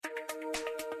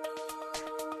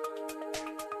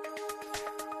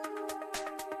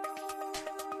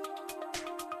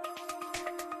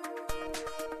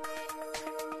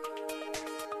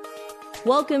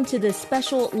Welcome to the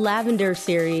special Lavender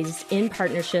series in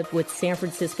partnership with San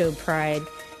Francisco Pride.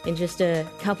 In just a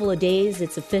couple of days,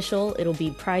 it's official. It'll be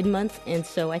Pride Month, and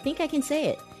so I think I can say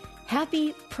it.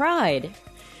 Happy Pride!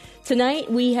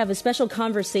 Tonight, we have a special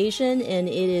conversation, and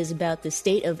it is about the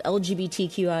state of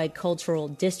LGBTQI cultural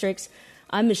districts.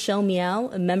 I'm Michelle Miao,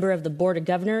 a member of the Board of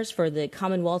Governors for the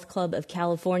Commonwealth Club of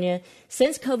California.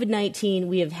 Since COVID-19,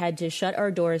 we have had to shut our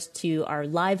doors to our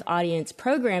live audience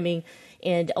programming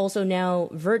and also now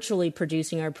virtually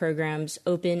producing our programs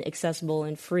open, accessible,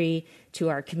 and free to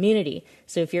our community.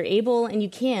 So if you're able and you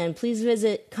can, please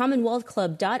visit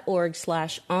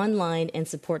commonwealthclub.org/online and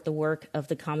support the work of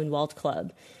the Commonwealth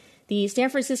Club. The San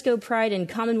Francisco Pride and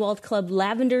Commonwealth Club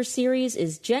Lavender series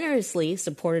is generously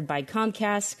supported by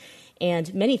Comcast,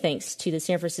 and many thanks to the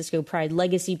San Francisco Pride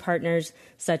legacy partners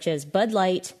such as Bud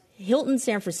Light, Hilton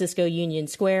San Francisco Union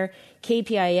Square,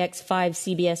 KPIX 5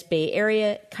 CBS Bay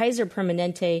Area, Kaiser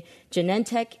Permanente,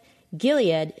 Genentech,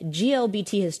 Gilead,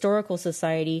 GLBT Historical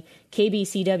Society,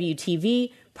 KBCW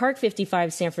TV, Park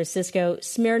 55 San Francisco,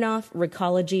 Smirnoff,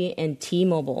 Recology, and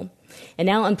T-Mobile. And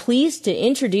now I'm pleased to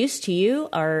introduce to you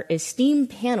our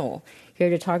esteemed panel here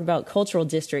to talk about cultural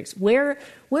districts. Where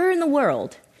in the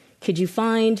world could you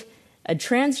find a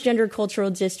transgender cultural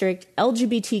district,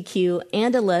 LGBTQ,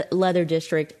 and a leather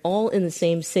district all in the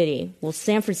same city? Well,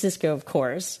 San Francisco, of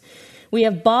course. We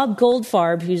have Bob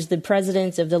Goldfarb, who's the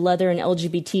president of the Leather and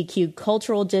LGBTQ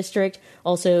Cultural District,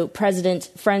 also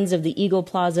president, Friends of the Eagle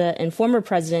Plaza, and former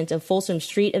president of Folsom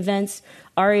Street Events.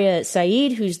 Aria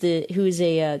Saeed, who's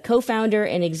a co-founder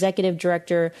and executive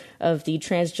director of the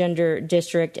Transgender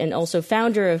District, and also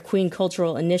founder of Queen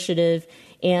Cultural Initiative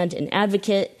and an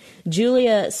advocate.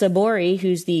 Julia Sabori,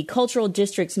 who's the Cultural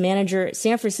District's manager,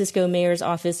 San Francisco Mayor's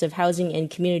Office of Housing and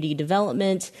Community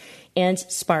Development, and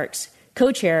Sparks,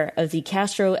 co-chair of the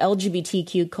Castro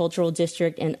LGBTQ Cultural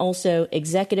District and also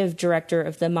executive director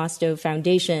of the Masto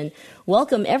Foundation.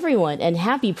 Welcome, everyone, and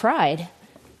happy Pride.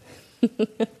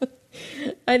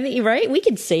 I think, right? We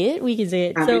can say it.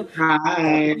 Happy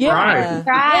Pride. Yeah. Pride.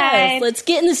 Yes, let's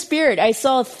get in the spirit. I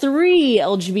saw 3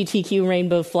 LGBTQ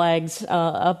rainbow flags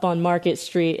up on Market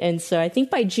Street. And so I think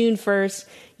by June 1st,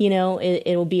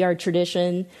 it'll be our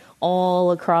tradition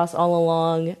all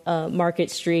along Market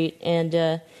Street.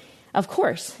 And of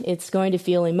course, it's going to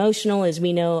feel emotional. As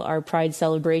we know, our Pride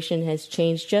celebration has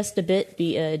changed just a bit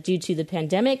due to the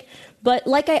pandemic. But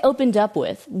like I opened up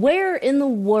with, where in the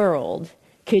world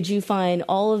could you find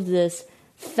all of this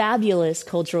fabulous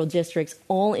cultural districts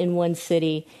all in one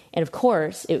city? And of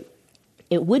course, it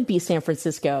would be San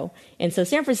Francisco. And so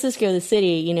San Francisco, the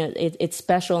city, it's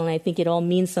special, and I think it all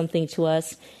means something to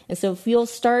us. And so if you'll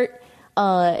start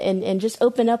and just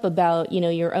open up about,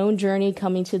 your own journey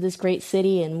coming to this great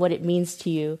city and what it means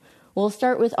to you. We'll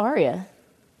start with Aria.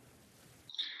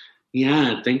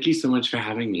 Yeah, thank you so much for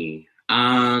having me.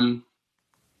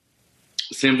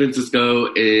 San Francisco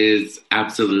is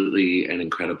absolutely an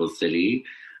incredible city,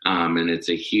 and it's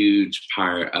a huge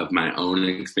part of my own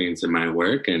experience in my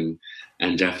work and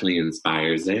definitely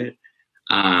inspires it.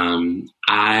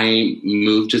 I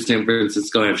moved to San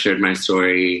Francisco. I've shared my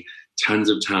story tons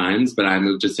of times, but I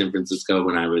moved to San Francisco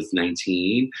when I was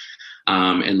 19.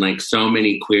 And like so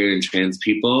many queer and trans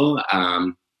people,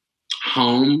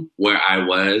 home where I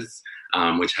was,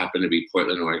 which happened to be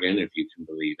Portland, Oregon, if you can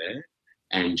believe it.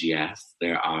 And yes,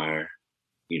 there are,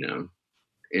 in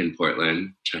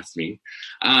Portland, trust me.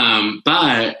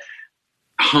 But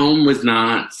home was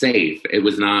not safe. It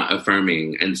was not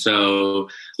affirming. And so,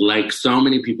 like so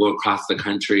many people across the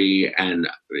country and,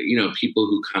 people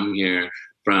who come here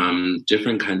from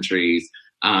different countries,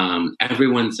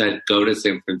 everyone said, go to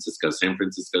San Francisco. San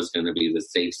Francisco is going to be the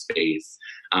safe space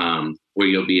where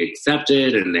you'll be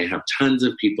accepted, and they have tons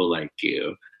of people like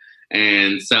you.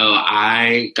 And so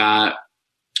I got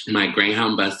my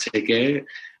Greyhound bus ticket,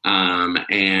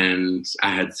 and I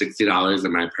had $60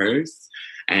 in my purse,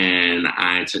 and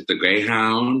I took the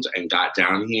Greyhound and got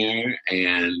down here.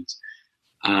 And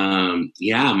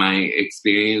my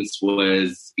experience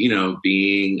was,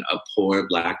 being a poor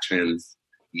Black trans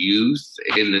youth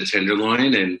in the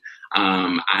Tenderloin, and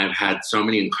I've had so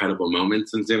many incredible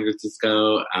moments in San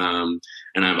Francisco, and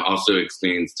I've also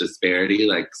experienced disparity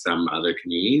like some other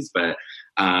communities, but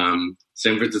San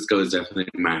Francisco is definitely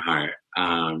in my heart,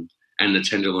 and the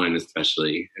Tenderloin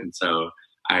especially. And so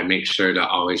I make sure to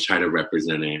always try to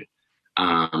represent it,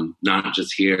 not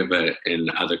just here, but in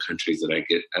other countries that I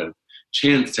get a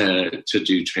chance to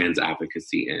do trans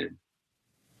advocacy in.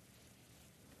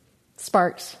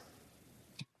 Sparks.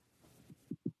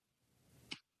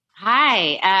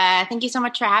 Hi, thank you so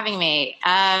much for having me.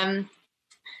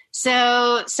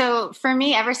 So for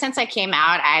me, ever since I came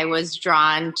out, I was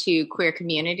drawn to queer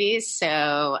communities.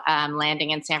 So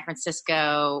landing in San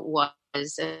Francisco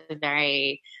was a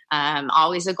very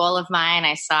always a goal of mine.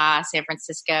 I saw San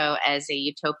Francisco as a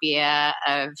utopia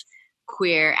of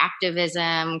queer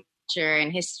activism, culture,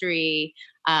 and history,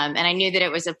 and I knew that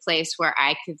it was a place where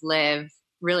I could live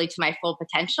really to my full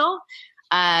potential.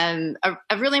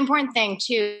 A really important thing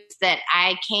too is that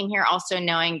I came here also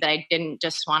knowing that I didn't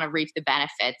just want to reap the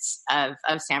benefits of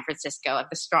San Francisco, of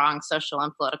the strong social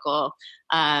and political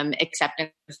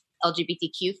acceptance of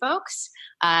LGBTQ folks.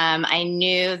 I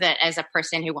knew that as a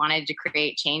person who wanted to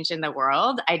create change in the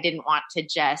world, I didn't want to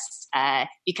just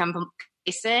become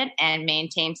complacent and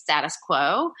maintain status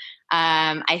quo.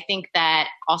 I think that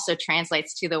also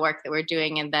translates to the work that we're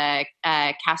doing in the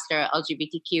Castro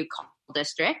LGBTQ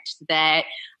district, that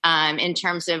in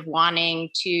terms of wanting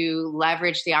to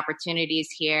leverage the opportunities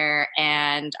here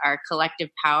and our collective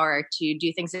power to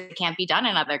do things that can't be done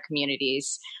in other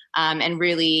communities, and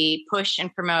really push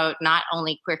and promote not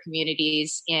only queer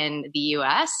communities in the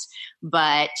US,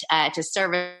 but to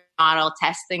serve a model,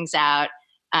 test things out,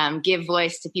 give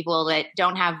voice to people that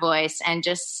don't have voice, and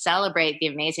just celebrate the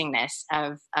amazingness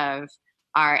of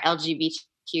our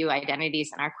LGBTQ identities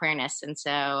and our queerness. And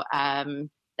so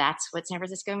that's what San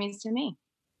Francisco means to me.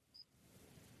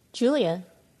 Julia.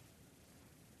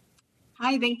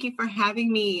 Hi, thank you for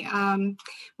having me.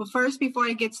 Well, first, before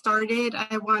I get started,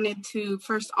 I wanted to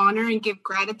first honor and give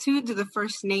gratitude to the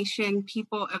First Nation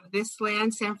people of this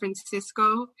land, San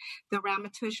Francisco, the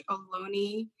Ramaytush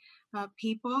Ohlone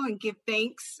people, and give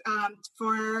thanks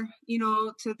for,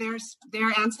 to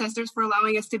their ancestors for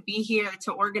allowing us to be here,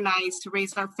 to organize, to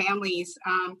raise our families.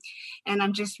 And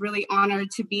I'm just really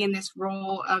honored to be in this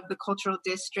role of the Cultural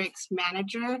District's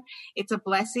manager. It's a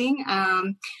blessing.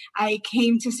 I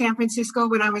came to San Francisco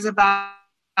when I was about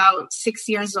 6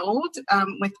 years old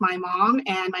with my mom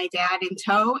and my dad in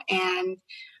tow, and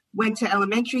went to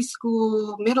elementary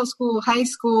school, middle school, high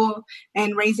school,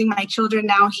 and raising my children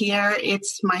now here.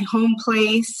 It's my home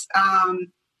place.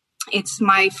 It's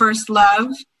my first love.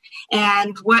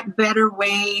 And what better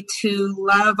way to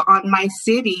love on my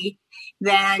city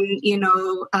than,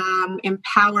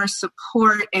 empower,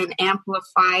 support, and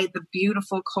amplify the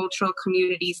beautiful cultural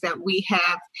communities that we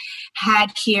have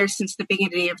had here since the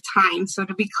beginning of time. So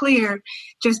to be clear,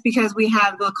 just because we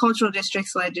have the cultural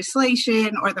district's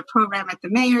legislation or the program at the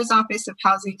mayor's office of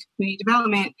housing and community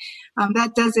development,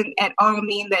 that doesn't at all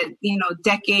mean that,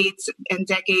 decades and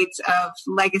decades of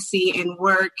legacy and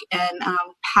work and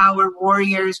power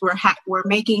warriors were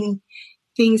making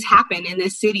things happen in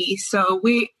this city. So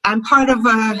I'm part of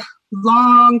a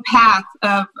long path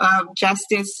of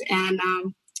justice and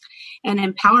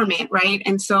empowerment, right?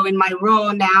 And so in my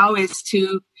role now is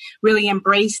to really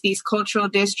embrace these cultural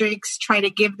districts, try to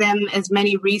give them as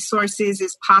many resources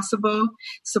as possible,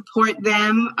 support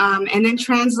them, and then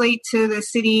translate to the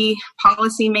city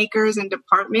policymakers and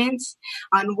departments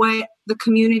on what the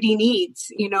community needs,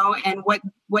 and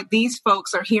what these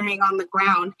folks are hearing on the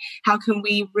ground. How can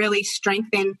we really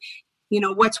strengthen,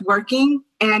 what's working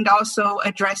and also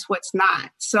address what's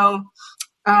not? So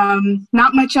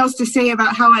not much else to say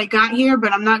about how I got here,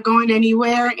 but I'm not going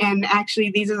anywhere. And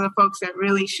actually, these are the folks that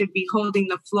really should be holding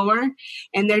the floor,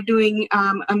 and they're doing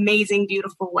amazing,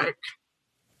 beautiful work.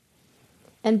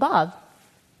 And Bob?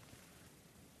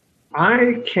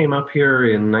 I came up here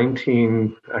in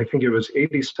I think it was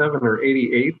 87 or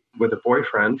 88 with a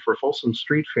boyfriend for Folsom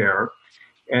Street Fair.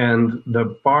 And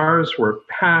the bars were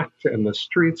packed and the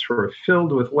streets were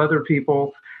filled with leather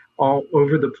people all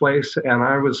over the place. And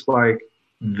I was like,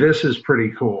 this is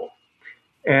pretty cool.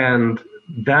 And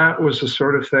that was the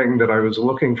sort of thing that I was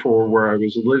looking for where I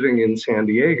was living in San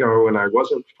Diego and I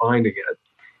wasn't finding it.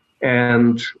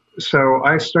 And so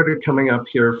I started coming up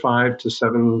here 5 to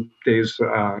 7 days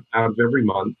out of every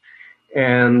month.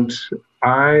 And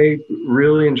I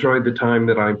really enjoyed the time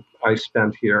that I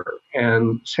spent here.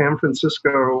 And San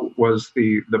Francisco was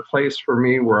the place for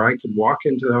me where I could walk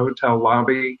into the hotel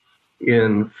lobby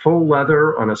in full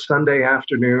leather on a Sunday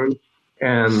afternoon,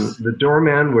 and the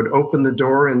doorman would open the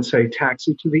door and say,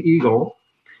 "Taxi to the Eagle."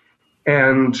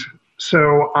 And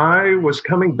so I was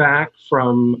coming back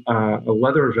from a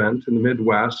leather event in the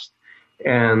Midwest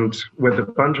and with a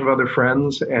bunch of other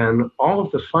friends, and all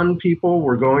of the fun people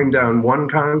were going down one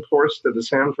concourse to the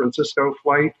San Francisco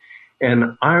flight,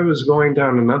 and I was going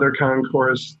down another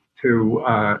concourse to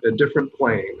a different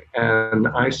plane. And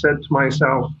I said to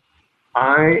myself,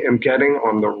 I am getting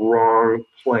on the wrong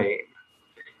plane.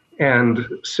 And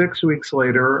 6 weeks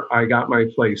later, I got my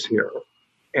place here.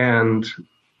 And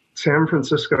San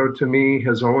Francisco, to me,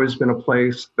 has always been a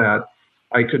place that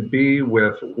I could be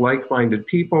with like-minded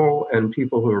people and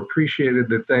people who appreciated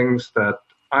the things that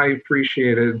I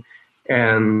appreciated,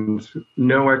 and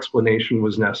no explanation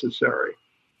was necessary.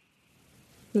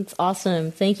 That's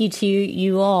awesome. Thank you to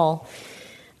you all.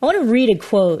 I want to read a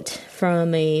quote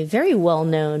from a very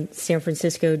well-known San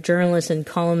Francisco journalist and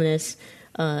columnist,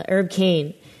 Herb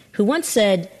Caen, who once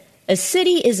said, "A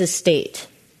city is a state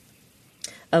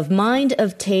of mind,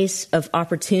 of taste, of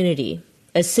opportunity.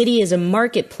 A city is a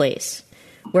marketplace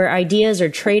where ideas are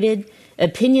traded,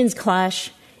 opinions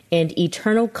clash, and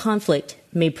eternal conflict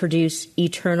may produce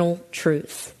eternal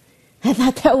truth." I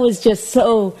thought that was just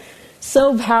so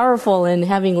powerful. And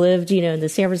having lived, in the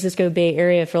San Francisco Bay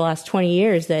Area for the last 20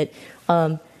 years, that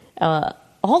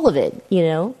all of it,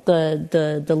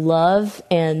 the love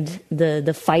and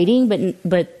the fighting,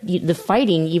 but the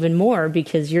fighting even more,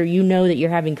 because you know that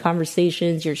you're having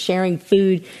conversations, you're sharing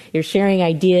food, you're sharing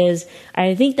ideas.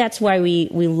 I think that's why we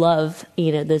love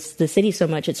the city so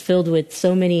much. It's filled with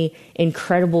so many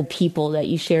incredible people that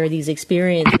you share these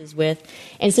experiences with.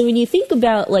 And so when you think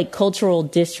about like cultural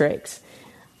districts,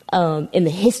 in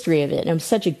the history of it, and I'm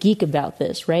such a geek about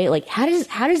this, right? Like how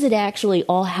does it actually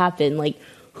all happen? Like,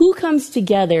 who comes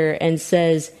together and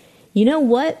says, you know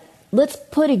what? Let's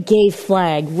put a gay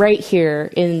flag right here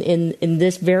in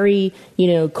this very,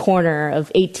 corner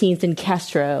of 18th and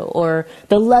Castro, or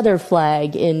the leather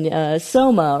flag in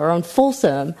Soma or on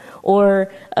Folsom,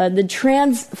 or the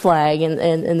trans flag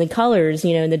and the colors,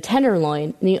 in the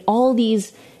Tenderloin. I mean, all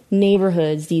these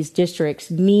neighborhoods, these districts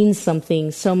mean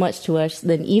something so much to us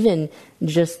than even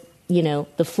just,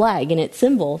 the flag and its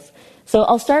symbols. So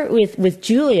I'll start with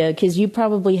Julia, because you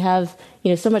probably have,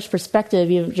 so much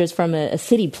perspective, even just from a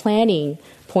city planning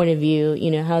point of view,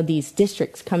 how these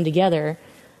districts come together.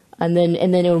 And then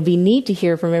it will be neat to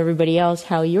hear from everybody else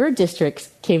how your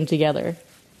districts came together.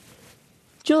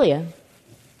 Julia.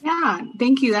 Yeah,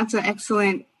 thank you. That's an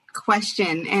excellent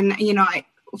question. And,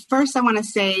 first I want to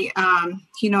say,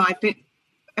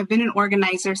 I've been an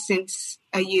organizer since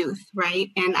a youth, right?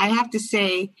 And I have to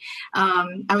say,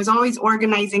 I was always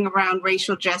organizing around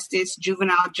racial justice,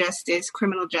 juvenile justice,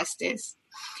 criminal justice.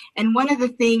 And one of the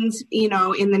things, in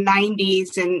the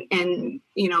 90s and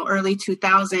early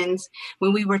 2000s,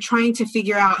 when we were trying to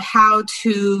figure out how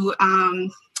to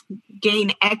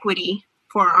gain equity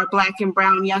for our Black and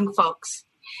brown young folks,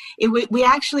 we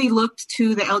actually looked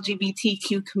to the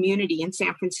LGBTQ community in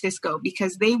San Francisco,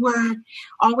 because they were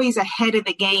always ahead of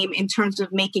the game in terms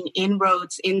of making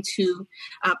inroads into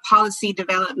policy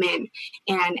development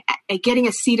and getting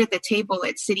a seat at the table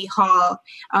at City Hall,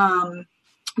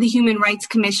 the Human Rights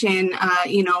Commission,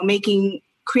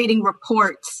 creating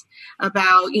reports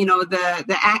about,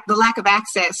 the lack of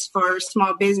access for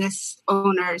small business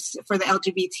owners, for the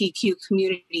LGBTQ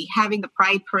community, having the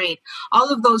Pride Parade.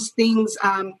 All of those things,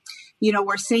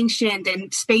 were sanctioned,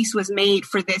 and space was made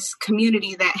for this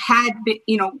community that had been,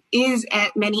 is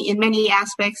in many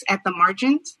aspects at the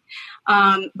margins.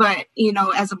 But,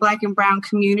 as a Black and brown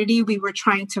community, we were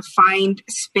trying to find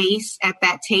space at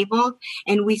that table.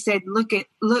 And we said, look to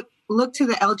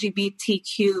the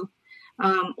LGBTQ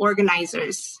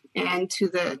organizers and to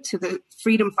the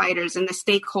freedom fighters and the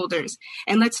stakeholders,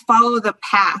 and let's follow the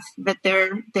path that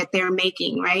they're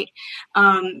making, right?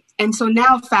 And so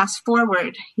now, fast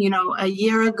forward, a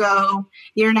year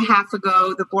and a half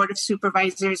ago, the Board of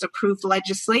Supervisors approved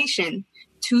legislation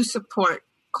to support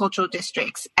cultural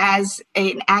districts as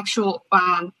an actual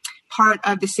part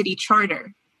of the city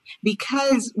charter.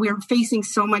 Because we're facing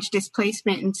so much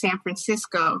displacement in San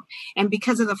Francisco, and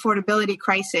because of the affordability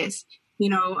crisis,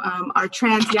 our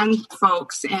trans young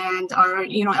folks and our,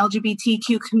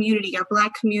 LGBTQ community, our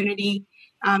Black community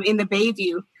in the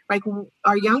Bayview, like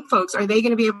our young folks, are they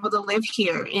going to be able to live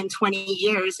here in 20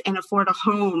 years and afford a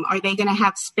home? Are they going to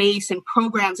have space and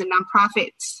programs and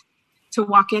nonprofits to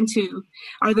walk into?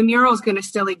 Are the murals going to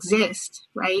still exist,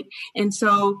 right? And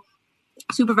so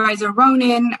Supervisor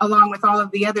Ronen, along with all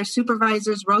of the other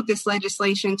supervisors, wrote this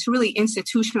legislation to really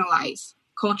institutionalize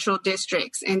cultural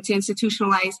districts and to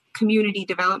institutionalize community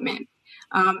development.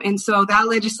 And so that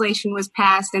legislation was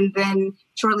passed, and then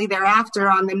shortly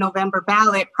thereafter on the November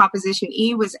ballot, Proposition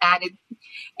E was added,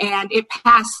 and it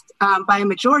passed by a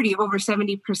majority of over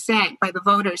 70% by the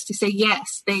voters to say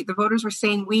yes. The voters were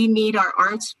saying we need our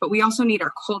arts, but we also need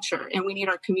our culture and we need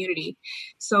our community.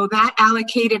 So that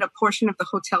allocated a portion of the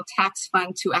hotel tax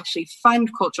fund to actually fund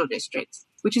cultural districts.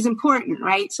 which is important,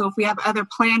 right? So if we have other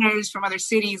planners from other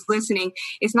cities listening,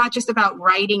 it's not just about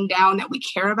writing down that we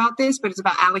care about this, but it's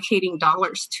about allocating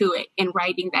dollars to it and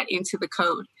writing that into the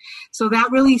code. So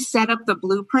that really set up the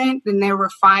blueprint. And there were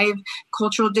 5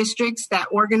 cultural districts that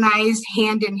organized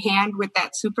hand in hand with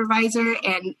that supervisor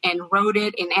and wrote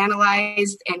it and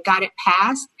analyzed and got it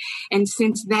passed. And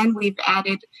since then, we've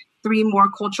added 3 more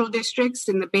cultural districts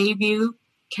in the Bayview,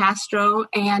 Castro,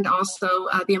 and also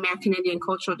the American Indian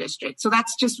Cultural District. So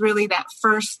that's just really that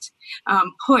first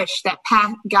push that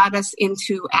got us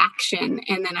into action,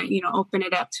 and then I, open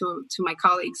it up to my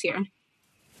colleagues here.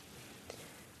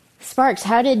 Sparks,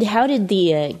 how did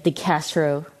the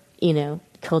Castro,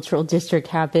 cultural district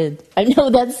happen? I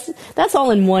know that's all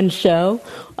in one show,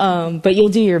 but you'll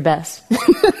do your best.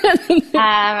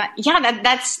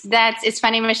 That's it's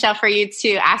funny, Michelle, for you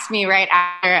to ask me right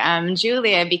after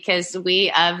Julia, because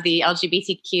we of the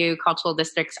LGBTQ cultural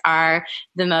districts are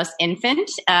the most infant.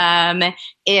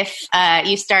 If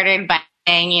you started by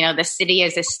saying, the city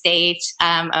is a state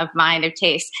of mind, of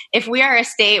taste. If we are a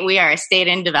state, we are a state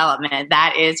in development.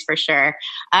 That is for sure.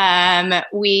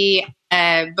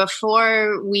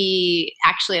 Before we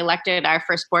actually elected our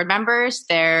first board members,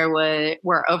 there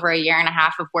were over a year and a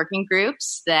half of working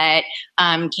groups that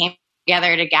came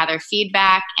together to gather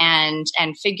feedback and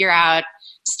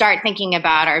start thinking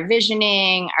about our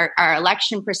visioning, our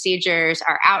election procedures,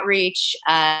 our outreach.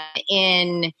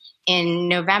 In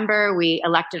November, we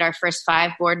elected our first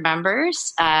 5 board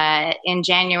members. In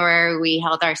January, we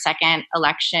held our second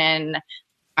election,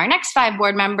 our next 5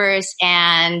 board members,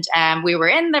 and we were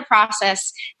in the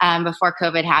process before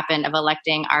COVID happened of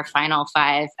electing our final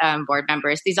 5 board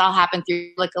members. These all happened through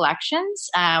public elections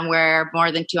where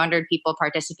more than 200 people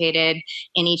participated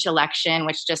in each election,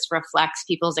 which just reflects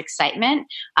people's excitement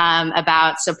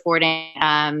about supporting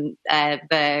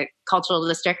the cultural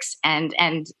districts and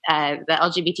the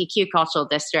LGBTQ cultural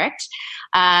district.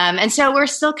 And so we're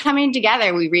still coming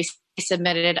together. We recently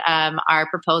submitted our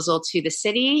proposal to the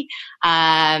city,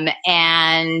 and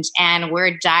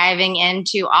we're diving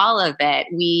into all of it.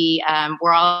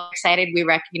 We're all excited. We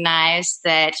recognize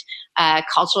that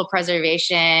cultural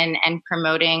preservation and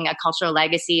promoting a cultural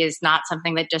legacy is not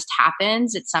something that just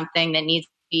happens. It's something that needs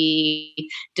to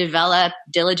be developed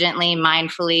diligently,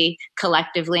 mindfully,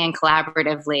 collectively, and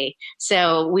collaboratively.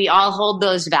 So we all hold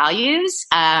those values,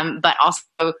 but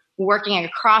also working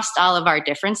across all of our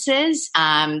differences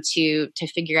to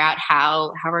figure out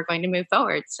how we're going to move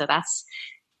forward. So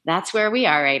that's where we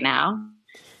are right now.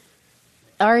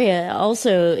 Aria,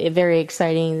 also very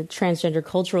exciting, the Transgender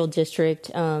Cultural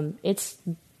District. It's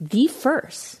the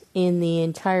first in the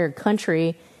entire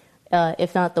country,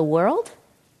 if not the world.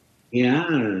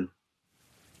 Yeah.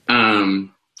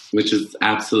 Which is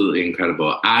absolutely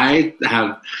incredible. I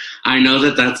know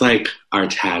that that's like our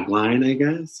tagline, I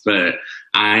guess, but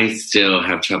I still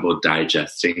have trouble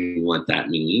digesting what that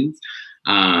means.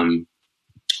 And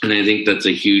I think that's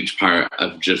a huge part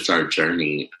of just our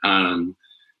journey.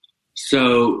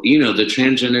 So, the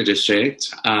Transgender District,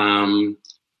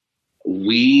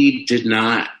 we did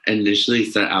not initially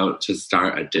set out to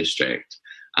start a district.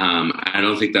 I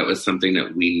don't think that was something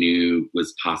that we knew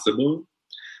was possible.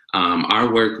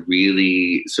 Our work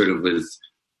really sort of was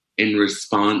in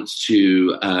response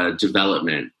to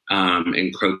development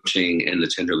encroaching in the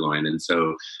Tenderloin. And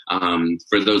so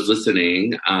for those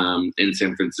listening, in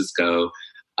San Francisco,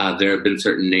 there have been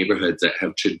certain neighborhoods that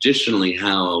have traditionally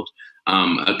held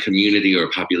a community or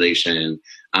population.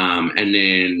 And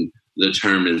then the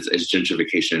term is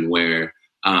gentrification, where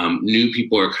new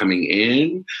people are coming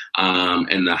in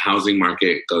and the housing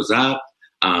market goes up.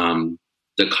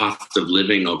 The cost of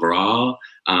living overall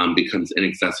becomes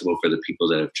inaccessible for the people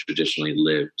that have traditionally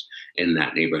lived in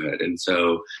that neighborhood. And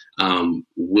so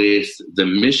with the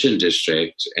Mission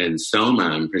District and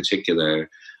SOMA in particular,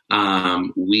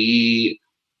 we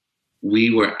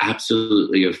were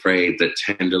absolutely afraid that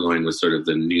Tenderloin was sort of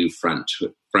the new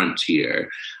frontier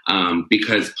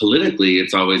because politically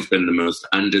it's always been the most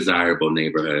undesirable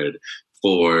neighborhood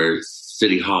for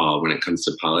City Hall when it comes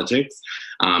to politics.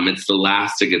 It's the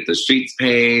last to get the streets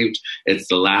paved. It's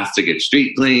the last to get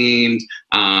street cleaned.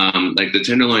 Like the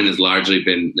Tenderloin has largely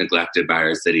been neglected by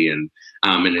our city, and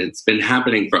it's been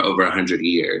happening for over 100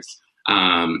 years.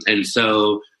 And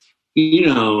so,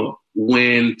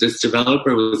 when this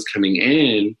developer was coming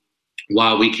in,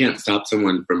 while we can't stop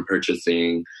someone from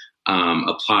purchasing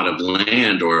a plot of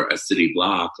land or a city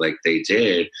block like they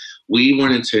did, we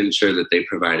wanted to ensure that they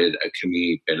provided a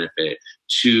community benefit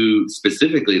to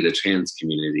specifically the trans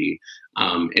community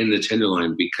in the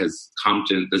Tenderloin, because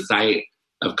Compton, the site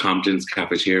of Compton's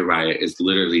Cafeteria Riot, is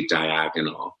literally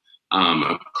diagonal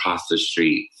across the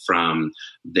street from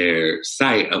their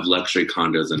site of luxury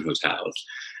condos and hotels.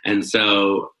 And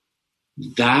so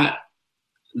that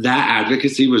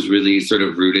advocacy was really sort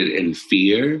of rooted in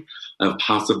fear of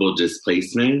possible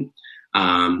displacement.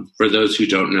 For those who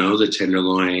don't know, the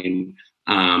Tenderloin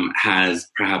has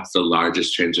perhaps the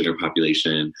largest transgender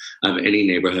population of any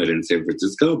neighborhood in San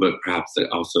Francisco, but perhaps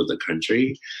also the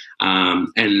country.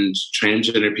 And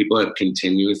transgender people have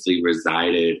continuously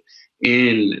resided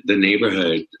in the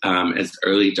neighborhood as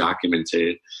early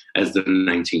documented as the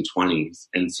 1920s.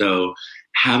 And so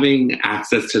having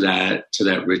access to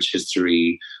that rich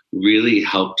history really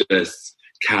helped us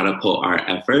catapult our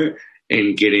effort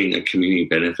in getting a community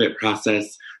benefit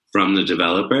process from the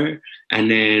developer. And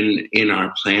then in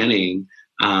our planning,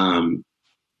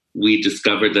 we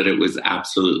discovered that it was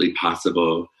absolutely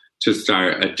possible to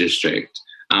start a district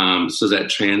so that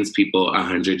trans people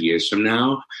 100 years from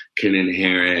now can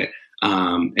inherit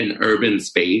an urban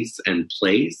space and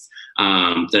place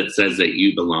that says that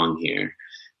you belong here.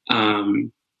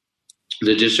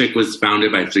 The district was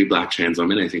founded by 3 Black trans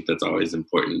women. I think that's always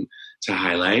important to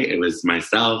highlight. It was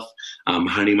myself,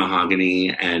 Honey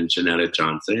Mahogany, and Janetta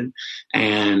Johnson.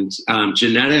 And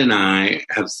Janetta and I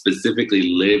have specifically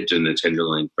lived in the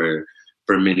Tenderloin for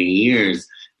many years.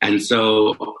 And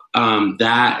so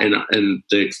that and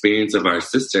the experience of our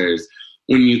sisters,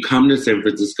 when you come to San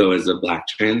Francisco as a Black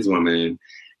trans woman,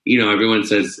 you know, everyone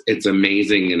says it's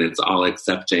amazing and it's all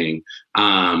accepting.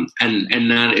 And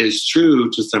that is true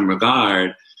to some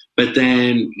regard, but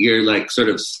then you're like sort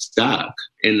of stuck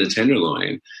in the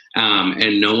Tenderloin,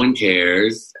 and no one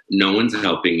cares. No one's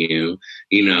helping you.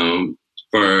 You know,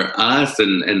 for us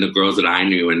and the girls that I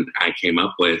knew and I came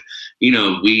up with, you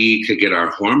know, we could get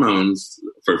our hormones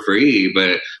for free,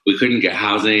 but we couldn't get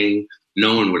housing.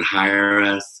 No one would hire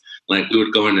us. Like, we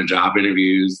would go into job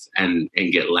interviews and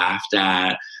get laughed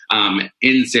at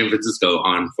in San Francisco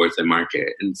on 4th and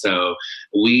Market. And so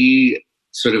we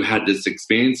sort of had this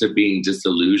experience of being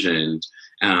disillusioned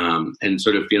and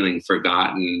sort of feeling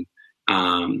forgotten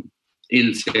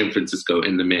in San Francisco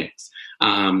in the mix.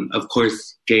 Of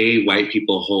course, gay white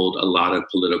people hold a lot of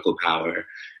political power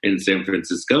in San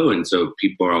Francisco. And so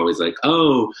people are always like,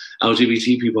 oh,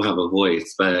 LGBT people have a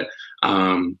voice. But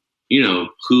you know,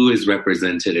 who is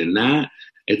represented in that?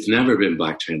 It's never been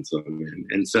Black trans women.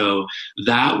 And so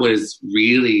that was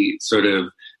really sort of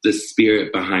the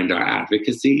spirit behind our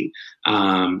advocacy,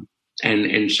 and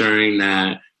ensuring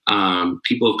that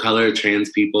people of color,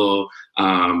 trans people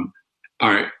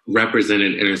are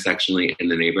represented intersectionally in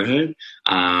the neighborhood.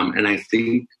 And I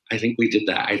think we did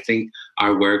that. I think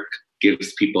our work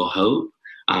gives people hope.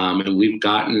 And we've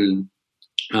gotten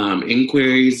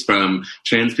inquiries from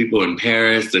trans people in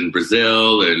Paris and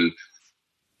Brazil and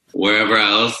wherever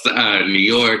else, New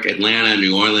York, Atlanta,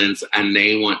 New Orleans, and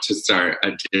they want to start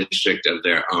a district of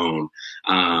their own.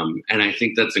 And I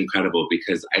think that's incredible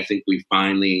because I think we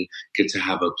finally get to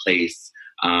have a place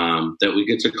that we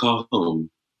get to call home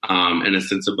and a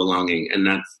sense of belonging. And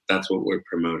that's what we're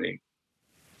promoting.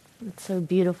 It's so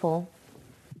beautiful.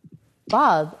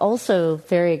 Bob, also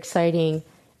very exciting.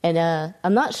 And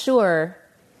I'm not sure,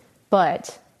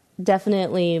 but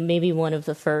definitely maybe one of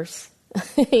the first,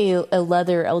 a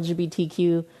leather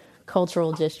LGBTQ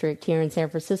cultural district here in San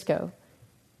Francisco.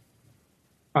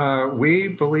 We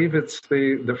believe it's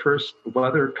the first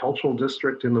leather cultural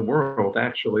district in the world.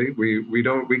 Actually,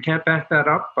 we can't back that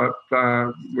up, but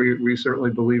we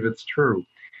certainly believe it's true.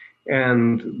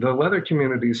 And the leather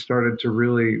community started to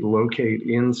really locate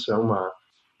in SoMa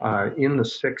in the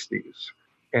 60s,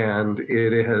 and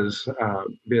it has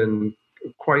been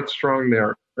quite strong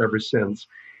there ever since.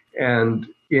 And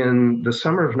in the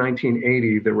summer of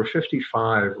 1980, there were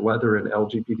 55 leather and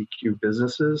LGBTQ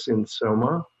businesses in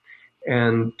SoMa.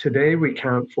 And today we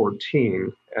count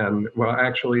 14, and well,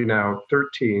 actually now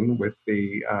 13 with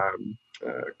the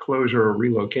closure or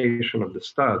relocation of the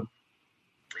stud.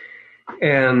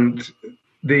 And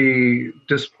the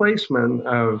displacement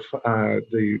of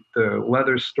the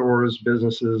leather stores,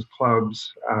 businesses,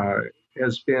 clubs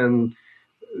has been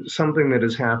something that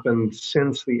has happened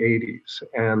since the 80s.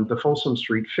 And the Folsom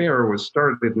Street Fair was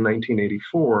started in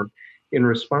 1984 in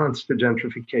response to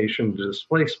gentrification and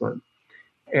displacement.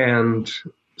 And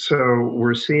so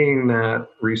we're seeing that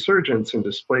resurgence in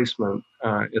displacement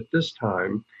at this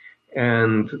time.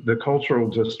 And the cultural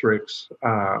districts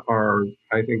are,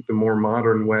 I think, the more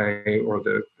modern way, or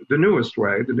the newest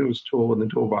way, the newest tool in the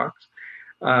toolbox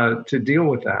to deal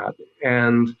with that.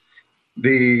 And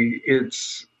the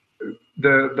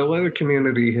leather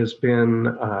community has been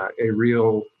a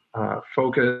real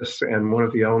focus and one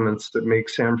of the elements that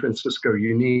makes San Francisco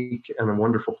unique and a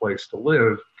wonderful place to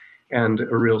live. and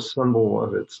a real symbol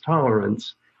of its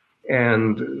tolerance.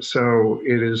 And so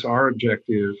it is our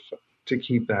objective to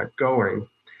keep that going.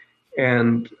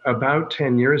 And about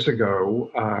 10 years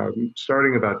ago,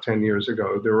 starting about 10 years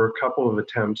ago, there were a couple of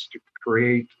attempts to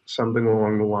create something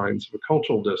along the lines of a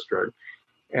cultural district,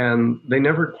 and they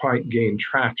never quite gained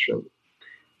traction.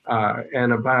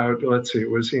 And about, it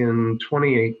was in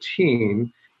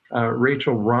 2018,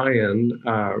 Rachel Ryan,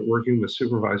 working with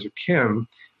Supervisor Kim,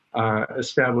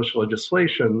 established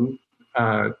legislation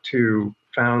to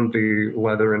found the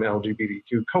Leather and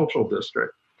LGBTQ Cultural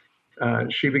District.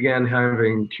 She began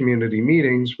having community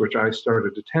meetings, which I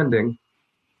started attending,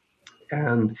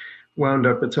 and wound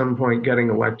up at some point getting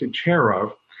elected chair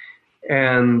of.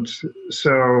 And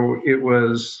so it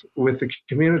was with the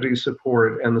community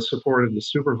support and the support of the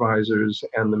supervisors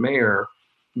and the mayor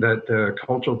that the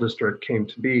cultural district came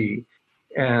to be.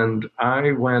 And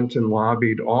I went and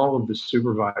lobbied all of the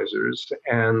supervisors,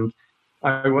 and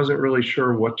I wasn't really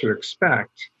sure what to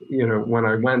expect, when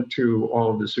I went to all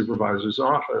of the supervisors'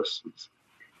 offices.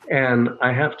 And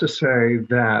I have to say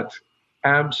that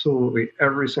absolutely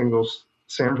every single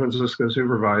San Francisco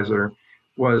supervisor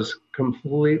was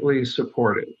completely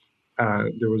supportive.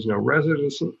 There was no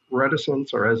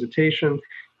reticence or hesitation.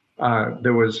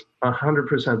 There was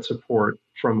 100% support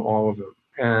from all of them.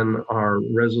 And our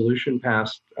resolution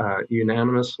passed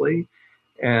unanimously.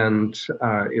 And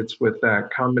it's with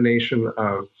that combination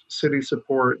of city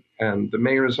support and the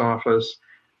mayor's office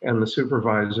and the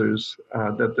supervisors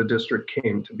that the district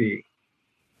came to be.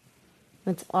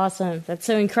 That's awesome. That's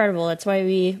so incredible. That's why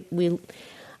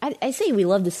I say we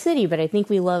love the city, but I think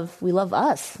we love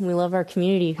us. We love our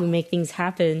community who make things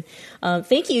happen.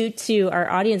 Thank you to our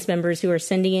audience members who are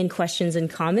sending in questions and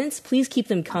comments. Please keep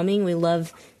them coming. We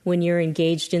love when you're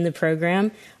engaged in the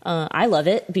program. I love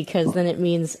it because then it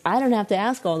means I don't have to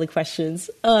ask all the questions.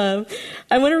 I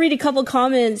want to read a couple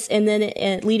comments and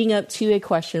then leading up to a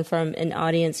question from an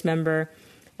audience member.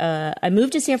 I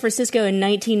moved to San Francisco in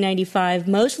 1995,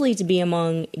 mostly to be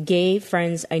among gay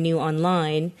friends I knew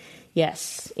online.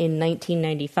 Yes, in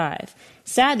 1995.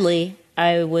 Sadly,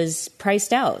 I was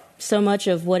priced out. So much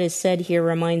of what is said here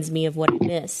reminds me of what I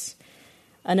miss.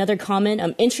 Another comment,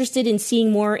 I'm interested in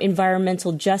seeing more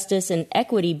environmental justice and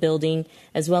equity building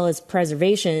as well as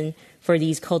preservation for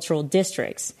these cultural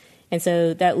districts. And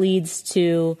so that leads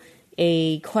to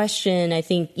a question, I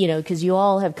think, because you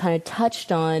all have kind of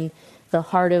touched on the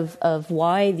heart of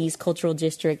why these cultural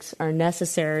districts are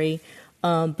necessary.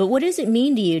 But what does it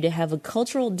mean to you to have a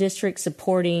cultural district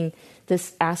supporting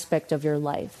this aspect of your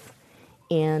life?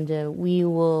 And we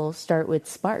will start with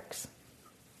Sparks.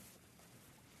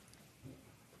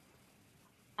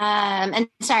 And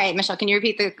sorry, Michelle, can you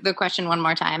repeat the question one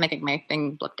more time? I think my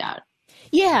thing blipped out.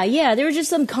 Yeah. There were just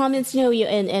some comments,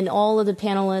 and all of the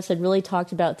panelists had really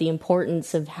talked about the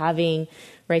importance of having,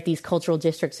 these cultural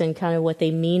districts and kind of what they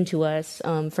mean to us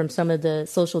from some of the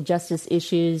social justice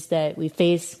issues that we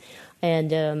face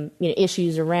and,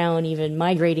 issues around even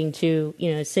migrating to,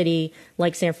 a city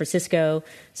like San Francisco.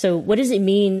 So what does it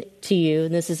mean to you,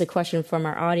 and this is a question from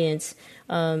our audience,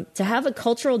 to have a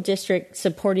cultural district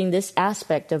supporting this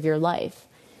aspect of your life?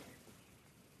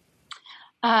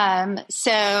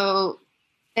 So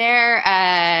there,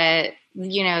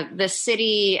 the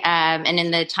city, and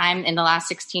in the last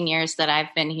 16 years that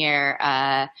I've been here,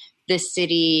 the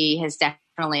city has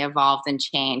definitely evolved and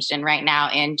changed. And right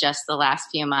now, in just the last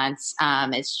few months,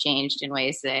 it's changed in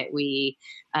ways that we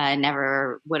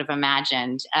never would have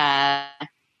imagined.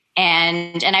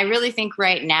 And I really think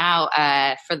right now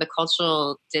for the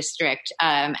cultural district,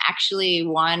 actually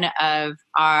one of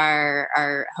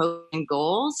our hopes and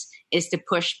goals is to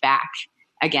push back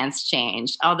against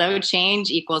change. Although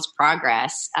change equals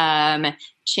progress,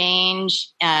 change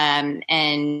and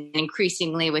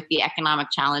increasingly with the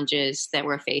economic challenges that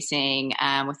we're facing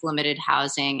with limited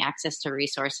housing, access to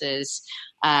resources,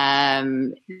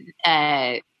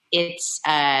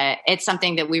 it's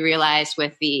something that we realized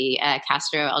with the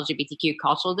Castro LGBTQ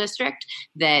Cultural District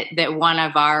that one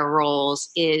of our roles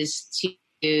is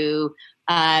to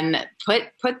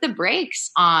put the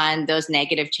brakes on those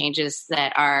negative changes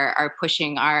that are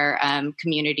pushing our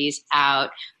communities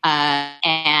out,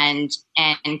 and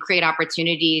create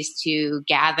opportunities to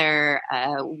gather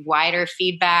wider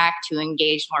feedback, to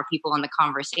engage more people in the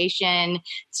conversation,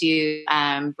 to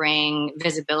bring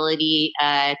visibility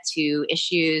to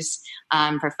issues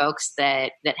for folks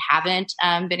that haven't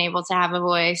been able to have a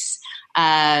voice.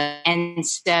 And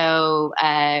so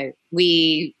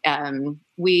we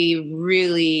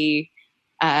really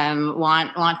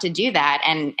want to do that,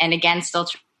 and again, still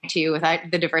trying to, without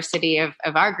the diversity of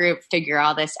our group, figure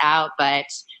all this out. But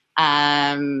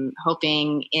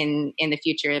hoping in the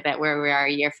future that where we are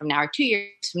a year from now or 2 years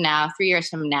from now, 3 years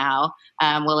from now,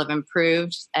 we'll have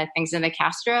improved things in the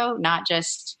Castro, not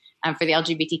just for the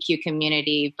LGBTQ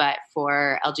community, but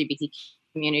for LGBTQ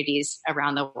communities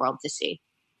around the world to see.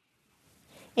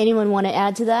 Anyone want to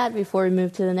add to that before we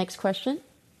move to the next question?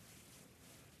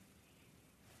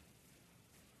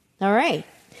 All right.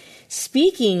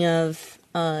 Speaking of,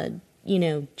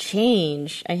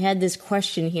 change, I had this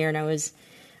question here, and I was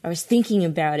thinking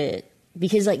about it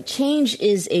because, change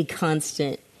is a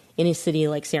constant in a city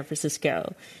like San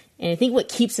Francisco. And I think what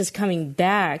keeps us coming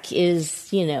back is,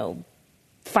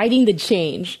 fighting the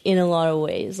change in a lot of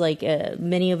ways.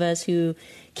 Many of us who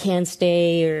can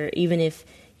stay, or even if,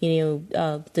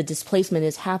 the displacement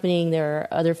is happening, there are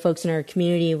other folks in our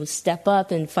community who will step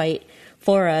up and fight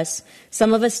for us.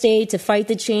 Some of us stay to fight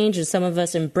the change, and some of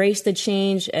us embrace the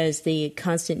change as the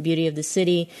constant beauty of the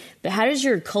city. But how does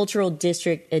your cultural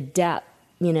district adapt,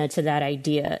 to that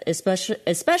idea,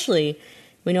 especially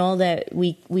when all that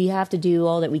we have to do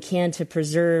all that we can to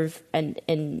preserve and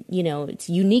its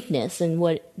uniqueness and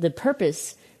what the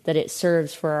purpose that it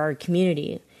serves for our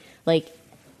community?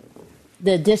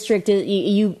 The district,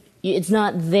 it's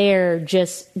not there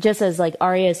just as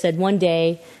Aria said one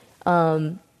day.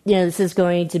 This is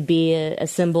going to be a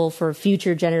symbol for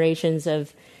future generations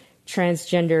of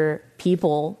transgender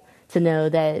people to know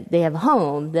that they have a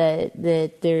home, that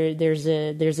there's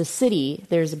a city,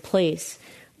 there's a place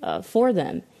for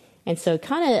them. And so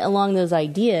kind of along those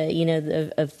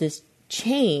ideas, of this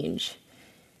change,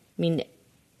 I mean,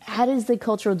 how does the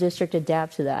cultural district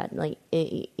adapt to that?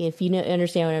 If you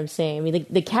understand what I'm saying, I mean,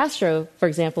 the Castro, for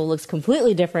example, looks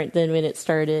completely different than when it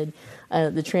started.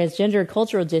 The transgender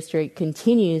cultural district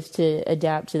continues to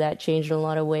adapt to that change in a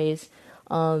lot of ways,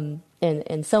 and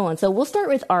so on. So we'll start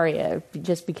with Aria,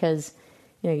 just because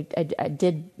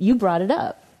you brought it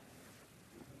up.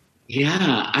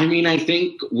 Yeah, I mean, I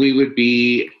think we would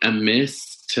be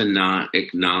amiss to not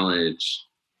acknowledge,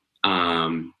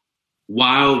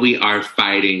 while we are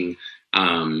fighting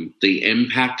the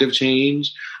impact of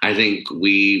change, I think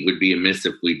we would be amiss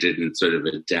if we didn't sort of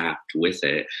adapt with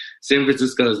it. San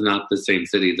Francisco is not the same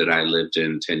city that I lived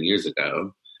in 10 years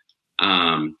ago.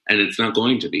 And it's not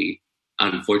going to be,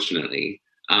 unfortunately.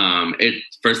 It,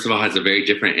 first of all, has a very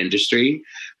different industry.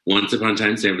 Once upon a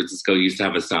time, San Francisco used to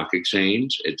have a stock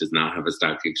exchange. It does not have a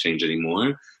stock exchange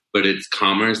anymore, but its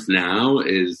commerce now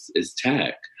is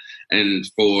tech. And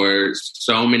for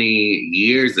so many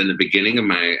years, in the beginning of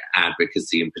my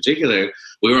advocacy in particular,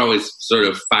 we were always sort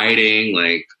of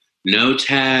fighting, no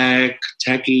tech,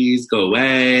 techies, go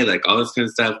away, all this kind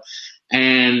of stuff.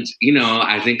 And,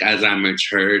 I think as I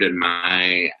matured in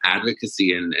my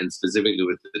advocacy and specifically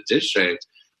with the district,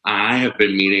 I have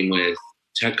been meeting with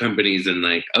tech companies and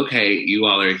okay, you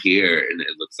all are here and it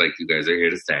looks like you guys are here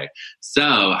to stay.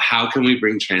 So how can we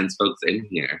bring trans folks in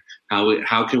here?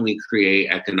 How can we create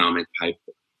economic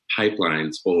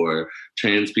pipelines for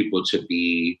trans people to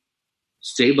be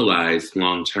stabilized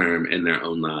long-term in their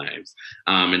own lives?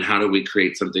 And how do we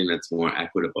create something that's more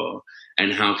equitable?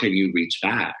 And how can you reach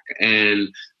back? And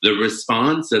the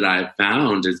response that I've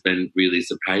found has been really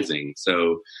surprising.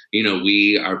 So,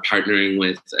 we are partnering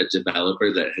with a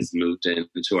developer that has moved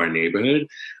into our neighborhood.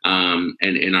 And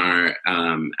in our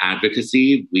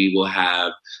advocacy, we will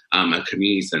have a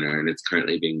community center, and it's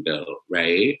currently being built,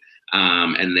 right?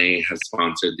 And they have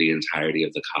sponsored the entirety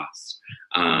of the cost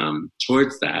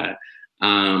towards that.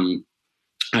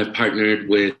 I've partnered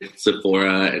with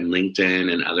Sephora and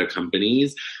LinkedIn and other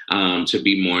companies to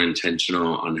be more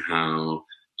intentional on how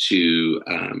to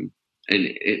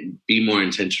be more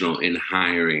intentional in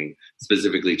hiring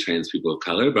specifically trans people of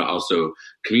color, but also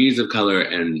communities of color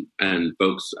and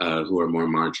folks who are more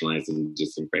marginalized and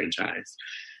disenfranchised.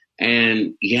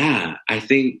 And yeah, I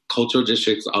think cultural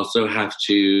districts also have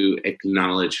to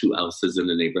acknowledge who else is in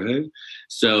the neighborhood.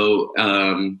 So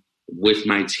with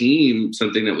my team,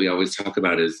 something that we always talk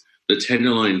about is the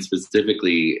Tenderloin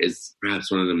specifically is perhaps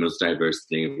one of the most diverse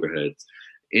neighborhoods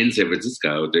in San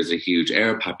Francisco. There's a huge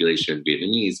Arab population,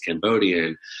 Vietnamese,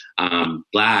 Cambodian,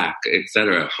 Black,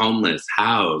 etc., homeless,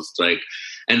 housed.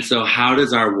 And so how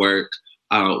does our work,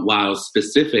 while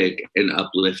specific in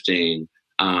uplifting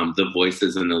the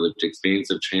voices and the lived experience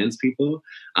of trans people,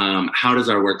 how does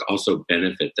our work also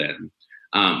benefit them?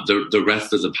 The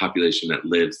rest of the population that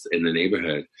lives in the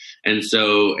neighborhood. And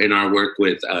so in our work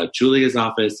with Julia's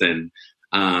office and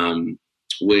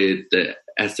with the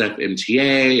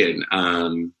SFMTA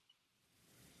and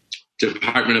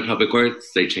Department of Public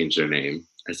Works, they changed their name,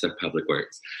 SF Public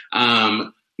Works.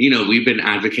 We've been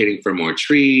advocating for more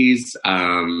trees,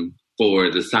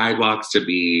 for the sidewalks to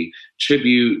be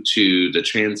tribute to the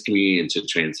trans community and to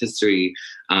trans history,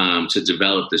 to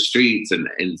develop the streets and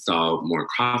install more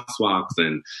crosswalks.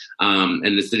 And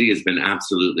the city has been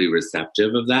absolutely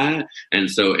receptive of that. And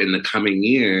so in the coming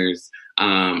years,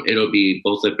 it'll be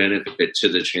both a benefit to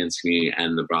the trans community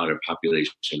and the broader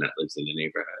population that lives in the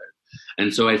neighborhood.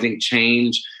 And so I think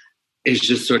change is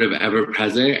just sort of ever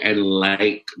present. And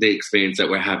like the experience that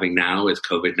we're having now with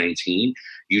COVID-19,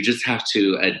 you just have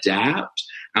to adapt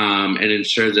and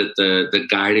ensure that the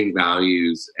guiding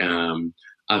values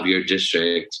of your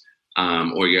district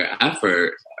or your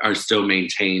effort are still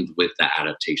maintained with the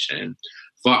adaptation.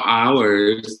 For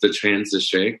ours, the trans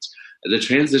district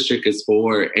is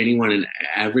for anyone and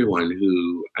everyone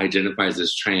who identifies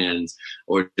as trans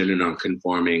or gender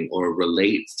nonconforming or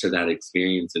relates to that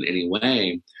experience in any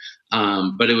way.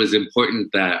 But it was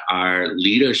important that our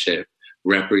leadership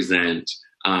represent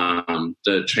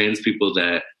the trans people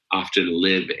that often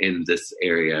live in this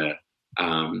area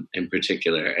in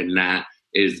particular, and that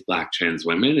is Black trans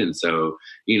women. And so,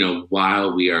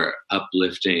 while we are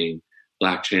uplifting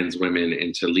Black trans women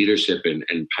into leadership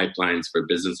and pipelines for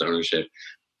business ownership,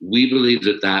 we believe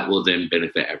that will then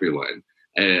benefit everyone.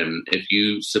 If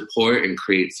you support and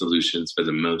create solutions for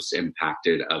the most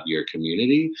impacted of your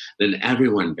community, then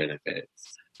everyone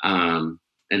benefits.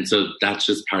 And so that's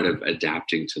just part of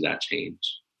adapting to that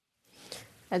change.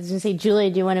 I was going to say, Julia,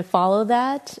 do you want to follow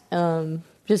that?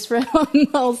 Just for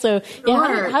also,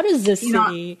 sure. How does this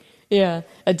city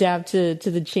adapt to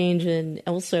the change and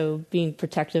also being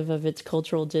protective of its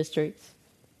cultural districts?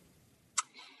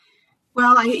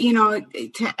 Well,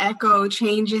 to echo,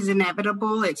 change is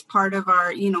inevitable. It's part of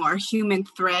our, our human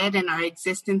thread and our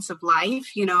existence of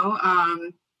life,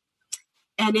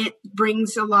 and it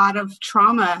brings a lot of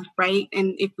trauma, right?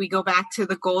 And if we go back to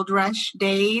the gold rush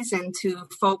days and to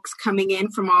folks coming in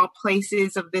from all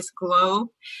places of this globe,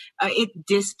 it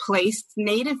displaced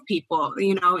Native people,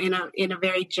 in a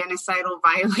very genocidal,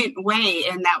 violent way.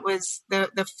 And that was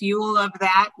the fuel of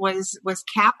that was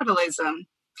capitalism.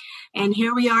 And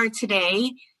here we are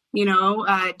today,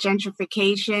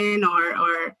 gentrification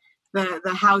or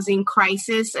the housing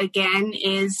crisis, again,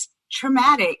 is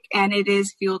traumatic, and it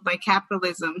is fueled by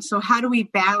capitalism. So how do we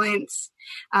balance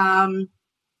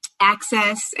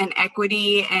access and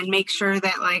equity and make sure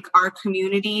that our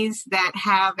communities that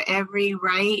have every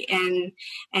right and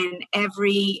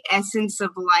every essence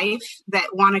of life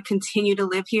that want to continue to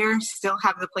live here still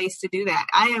have the place to do that?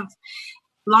 I have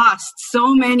lost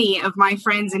so many of my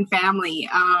friends and family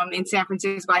in San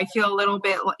Francisco. I feel a little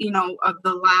bit, of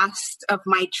the last of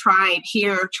my tribe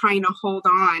here trying to hold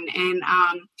on. And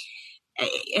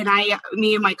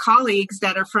me and my colleagues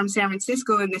that are from San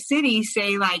Francisco in the city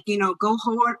say go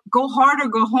hard or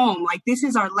go home. This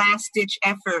is our last ditch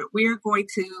effort. We're going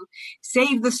to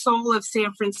save the soul of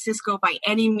San Francisco by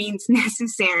any means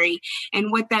necessary.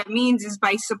 And what that means is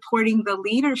by supporting the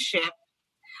leadership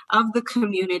of the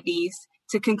communities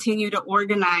to continue to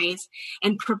organize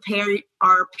and prepare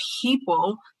our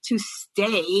people to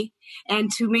stay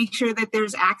and to make sure that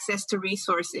there's access to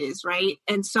resources, right?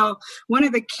 And so one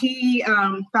of the key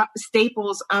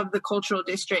staples of the cultural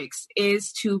districts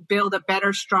is to build a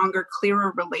better, stronger,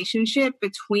 clearer relationship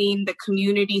between the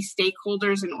community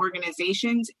stakeholders and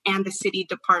organizations and the city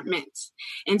departments.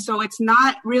 And so it's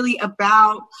not really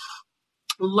about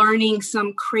learning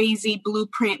some crazy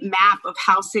blueprint map of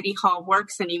how City Hall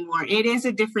works anymore. It is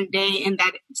a different day in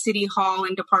that City Hall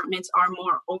and departments are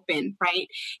more open, right?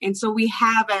 And so we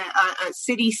have a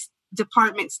city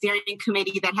department steering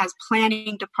committee that has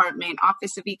planning department,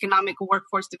 Office of Economic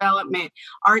Workforce Development,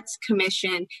 Arts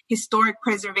Commission, Historic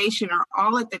Preservation are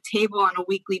all at the table on a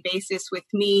weekly basis with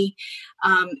me,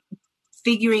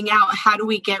 figuring out how do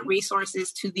we get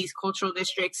resources to these cultural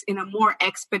districts in a more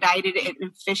expedited and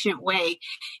efficient way.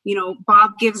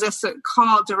 Bob gives us a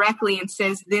call directly and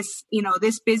says, this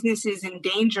business is in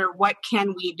danger. What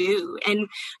can we do? And,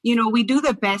 we do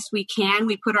the best we can.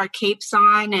 We put our capes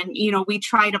on and, we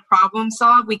try to problem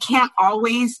solve. We can't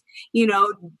always,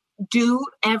 do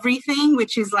everything,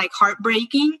 which is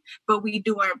heartbreaking, but we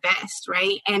do our best,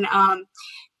 right? And,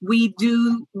 we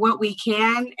do what we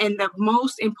can. And the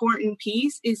most important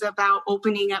piece is about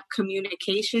opening up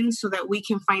communication so that we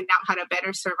can find out how to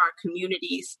better serve our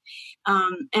communities.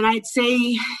 And I'd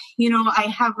say,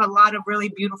 I have a lot of really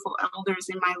beautiful elders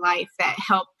in my life that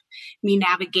help me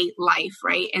navigate life,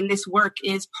 right? And this work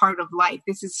is part of life.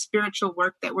 This is spiritual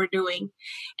work that we're doing.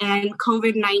 And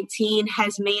COVID-19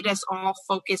 has made us all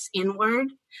focus inward.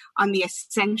 on the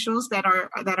essentials that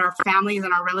our families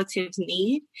and our relatives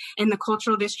need, and the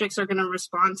cultural districts are going to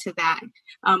respond to that.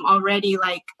 Already,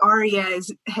 like ARIA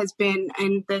has been,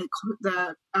 and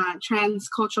the trans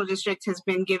cultural district has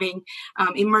been giving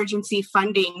emergency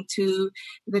funding to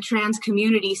the trans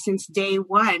community since day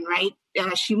one, right?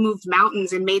 She moved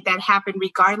mountains and made that happen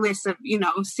regardless of,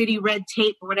 city red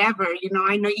tape, whatever.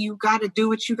 I know you got to do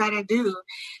what you got to do.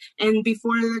 And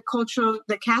before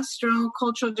the Castro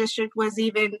Cultural District was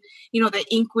even, the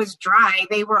ink was dry,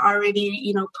 they were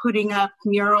already, putting up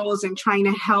murals and trying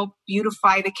to help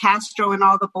beautify the Castro and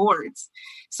all the boards.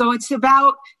 So it's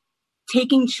about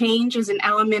taking change as an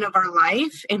element of our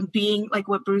life and being, like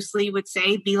what Bruce Lee would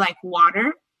say, be like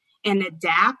water and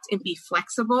adapt and be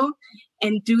flexible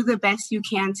and do the best you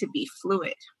can to be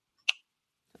fluid.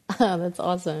 Oh, that's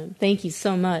awesome. Thank you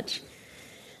so much.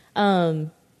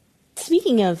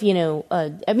 Speaking of,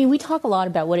 we talk a lot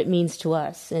about what it means to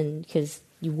us, and because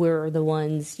we're the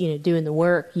ones, doing the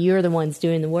work, you're the ones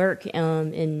doing the work,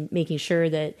 and making sure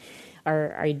that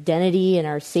our identity and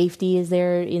our safety is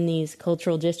there in these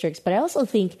cultural districts. But I also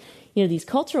think, these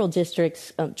cultural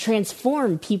districts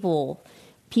transform people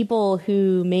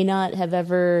who may not have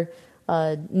ever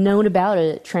known about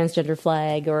a transgender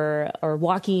flag or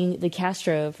walking the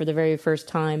Castro for the very first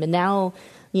time. And now,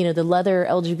 the Leather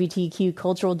LGBTQ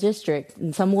cultural district,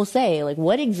 and some will say, like,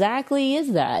 what exactly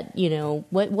is that?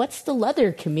 What's the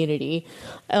Leather community?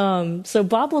 So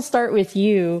Bob, we'll start with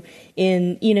you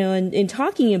in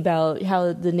talking about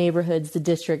how the neighborhoods, the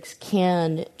districts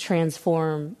can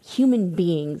transform human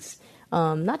beings,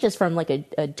 not just from like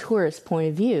a tourist point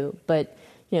of view, but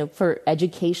for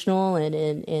educational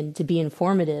and to be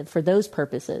informative for those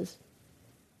purposes.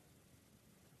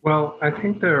 Well, I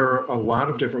think there are a lot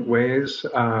of different ways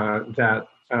that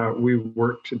we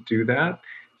work to do that.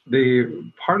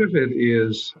 The part of it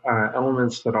is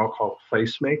elements that I'll call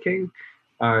placemaking.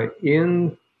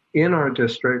 In our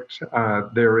district,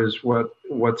 there is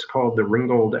what's called the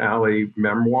Ringgold Alley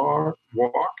Memoir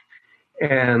Walk.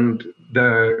 And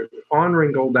on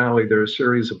Ringgold Alley, there are a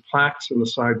series of plaques in the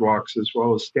sidewalks as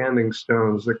well as standing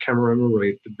stones that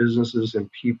commemorate the businesses and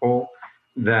people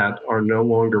that are no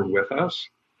longer with us.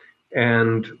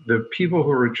 And the people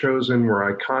who were chosen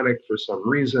were iconic for some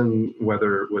reason,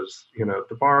 whether it was,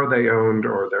 the bar they owned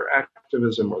or their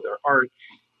activism or their art.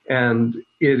 And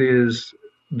it is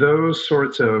those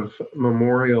sorts of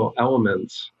memorial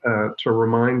elements to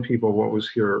remind people what was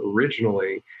here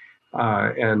originally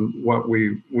and what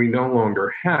we no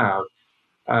longer have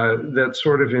that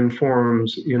sort of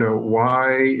informs,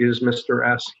 why is Mr.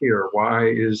 S here? Why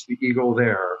is the eagle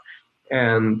there?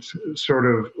 And sort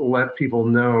of let people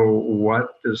know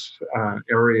what this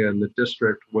area in the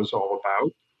district was all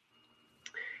about.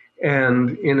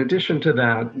 And in addition to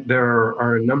that, there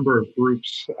are a number of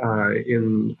groups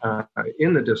in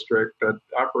the district that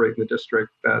operate in the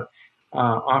district that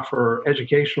offer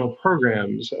educational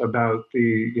programs about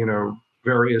the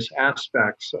various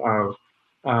aspects of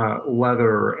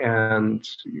leather, and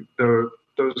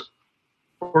those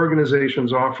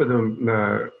organizations offer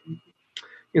them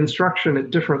instruction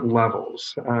at different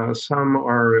levels. Some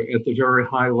are at the very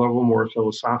high level, more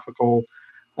philosophical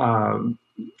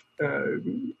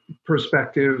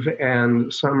perspective,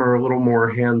 and some are a little more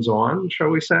hands-on, shall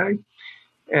we say.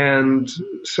 And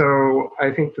so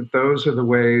I think that those are the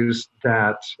ways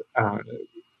that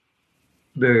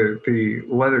the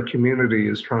leather community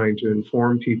is trying to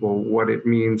inform people what it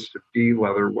means to be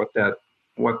leather, what that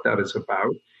is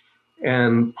about.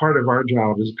 And part of our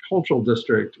job as a cultural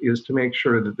district is to make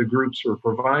sure that the groups who are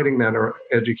providing that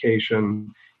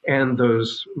education and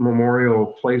those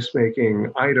memorial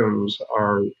placemaking items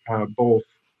are both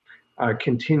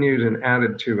continued and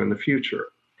added to in the future.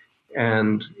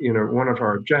 And, one of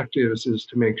our objectives is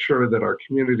to make sure that our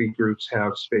community groups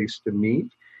have space to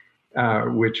meet,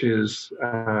 which is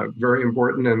very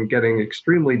important and getting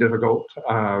extremely difficult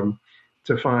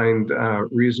to find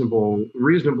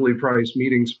reasonably priced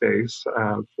meeting space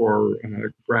for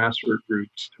grassroots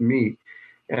groups to meet.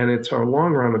 And it's our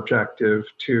long-run objective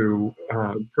to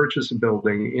purchase a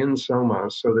building in Soma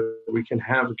so that we can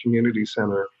have a community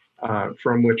center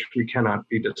from which we cannot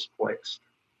be displaced.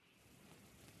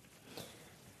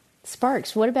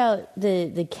 Sparks, what about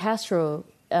the Castro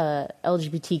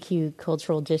LGBTQ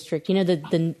cultural district?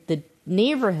 The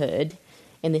neighborhood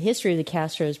and the history of the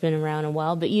Castro has been around a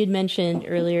while, but you had mentioned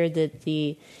earlier that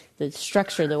the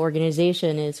structure, the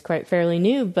organization is quite fairly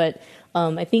new, but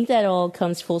I think that all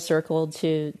comes full circle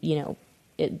to,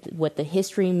 what the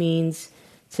history means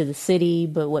to the city,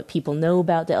 but what people know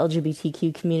about the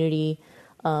LGBTQ community.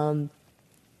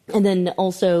 And then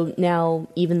also now,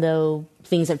 even though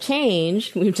things have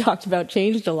changed, we've talked about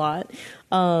changed a lot,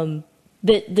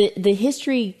 the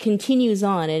history continues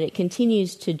on and it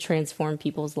continues to transform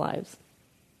people's lives.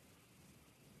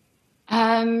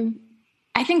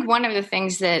 I think one of the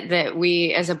things that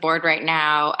we as a board right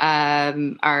now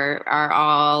are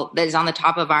all that is on the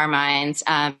top of our minds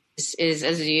is,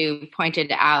 as you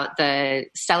pointed out, the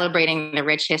celebrating the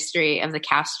rich history of the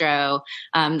Castro,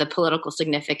 the political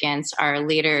significance, our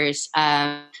leaders,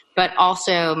 but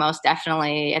also most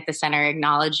definitely at the center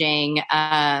acknowledging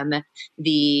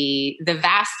the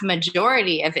vast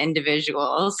majority of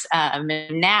individuals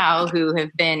now who have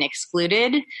been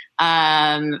excluded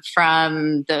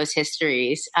from those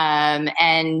histories,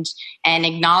 and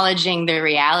acknowledging the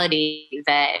reality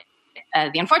that.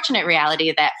 The unfortunate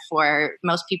reality that for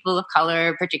most people of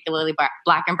color, particularly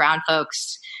Black and brown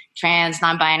folks, trans,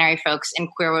 non-binary folks, and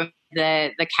queer women,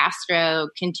 the Castro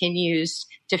continues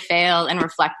to fail in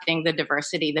reflecting the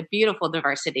diversity, the beautiful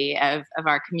diversity of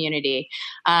our community.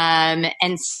 And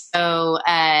in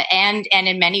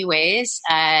many ways,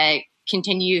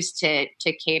 continues to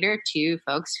cater to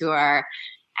folks who are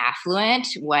affluent,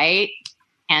 white,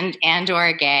 and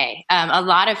or gay. A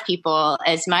lot of people,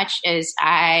 as much as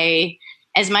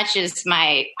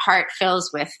my heart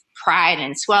fills with pride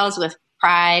and swells with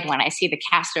pride when I see the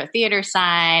Castro Theater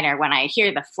sign or when I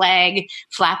hear the flag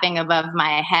flapping above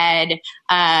my head,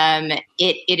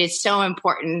 it is so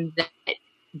important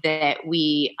that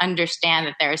we understand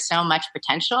that there is so much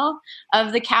potential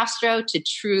of the Castro to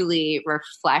truly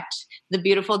reflect the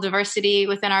beautiful diversity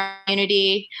within our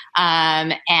community.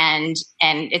 And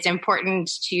it's important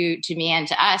to me and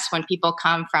to us when people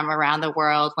come from around the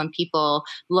world, when people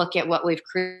look at what we've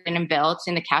created and built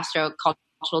in the Castro Cultural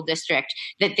District,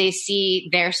 that they see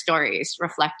their stories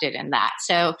reflected in that.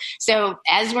 So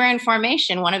as we're in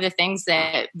formation, one of the things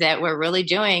that we're really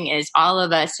doing is all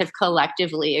of us have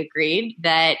collectively agreed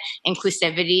that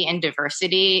inclusivity and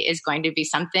diversity is going to be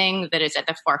something that is at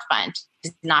the forefront.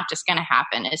 It's not just going to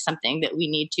happen. It's something that we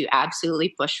need to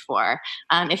absolutely push for.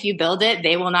 If you build it,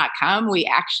 they will not come. We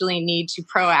actually need to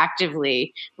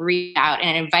proactively reach out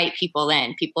and invite people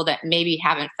in, people that maybe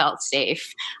haven't felt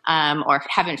safe or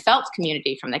haven't felt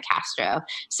community from the Castro.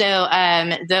 So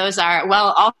those are,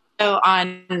 also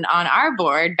on our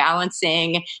board,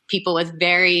 balancing people with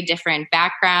very different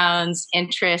backgrounds,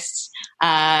 interests,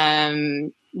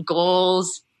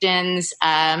 goals,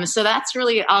 so that's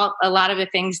really a lot of the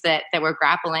things that we're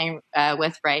grappling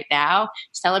with right now,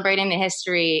 celebrating the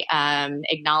history,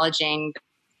 acknowledging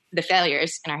the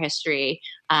failures in our history,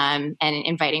 and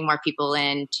inviting more people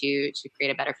in to create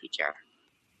a better future.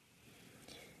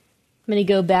 I'm going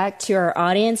to go back to our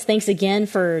audience. Thanks again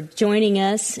for joining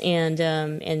us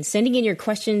and sending in your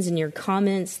questions and your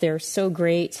comments. They're so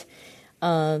great.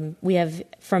 We have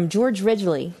from George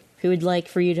Ridgely, who would like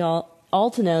for you to all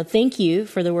to know, thank you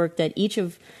for the work that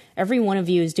every one of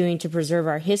you is doing to preserve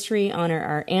our history, honor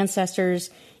our ancestors,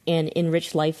 and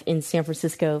enrich life in San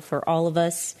Francisco for all of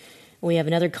us. We have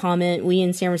another comment. We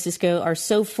in San Francisco are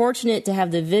so fortunate to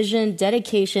have the vision,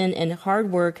 dedication, and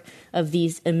hard work of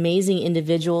these amazing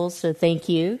individuals, so thank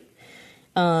you.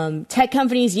 Tech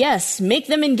companies, yes, make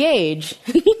them engage.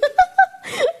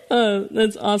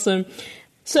 That's awesome.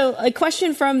 So a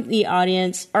question from the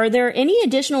audience, are there any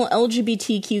additional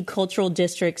LGBTQ cultural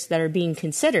districts that are being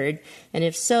considered? And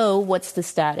if so, what's the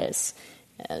status?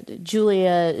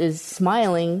 Julia is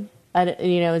smiling.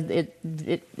 There's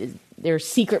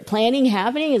secret planning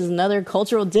happening? Is another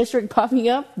cultural district popping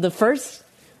up? The first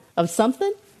of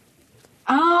something?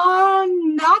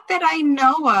 Not that I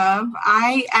know of.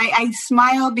 I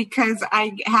smile because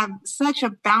I have such a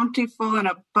bountiful and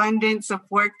abundance of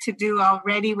work to do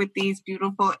already with these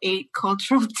beautiful 8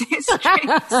 cultural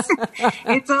districts.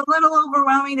 It's a little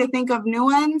overwhelming to think of new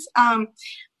ones.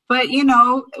 But,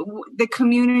 the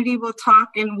community will talk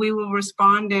and we will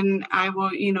respond, and I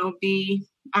will be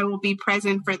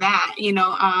present for that.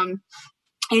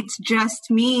 It's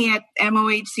just me at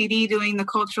MOHCD doing the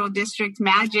cultural district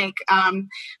magic.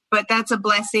 But that's a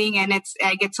blessing, and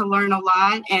I get to learn a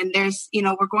lot. And there's,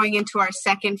 we're going into our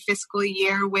second fiscal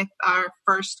year with our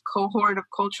first cohort of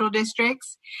cultural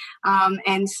districts.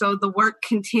 And so the work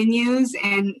continues,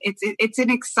 and it's an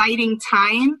exciting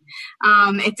time.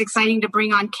 It's exciting to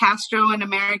bring on Castro and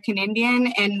American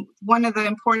Indian. And one of the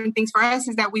important things for us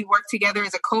is that we work together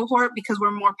as a cohort because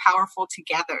we're more powerful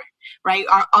together, right?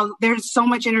 There's so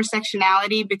much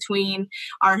intersectionality between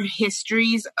our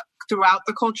histories throughout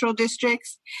the cultural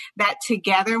districts, that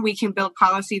together we can build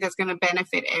policy that's going to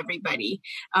benefit everybody.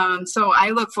 So I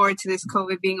look forward to this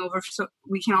COVID being over so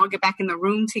we can all get back in the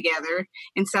room together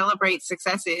and celebrate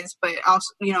successes. But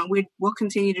also, we'll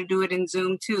continue to do it in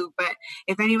Zoom too. But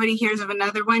if anybody hears of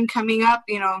another one coming up,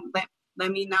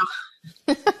 let me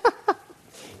know.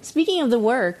 Speaking of the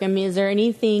work, is there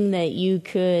anything that you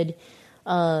could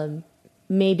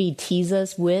maybe tease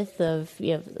us with of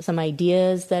some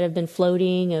ideas that have been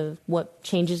floating of what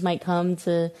changes might come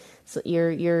to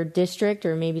your district,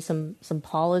 or maybe some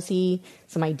policy,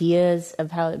 some ideas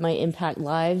of how it might impact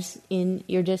lives in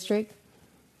your district?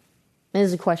 This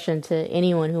is a question to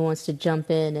anyone who wants to jump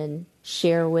in and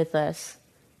share with us.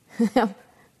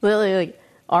 Literally, like,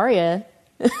 Aria.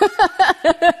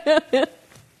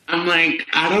 I'm like,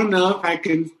 I don't know if I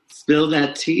can spill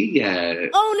that tea yet.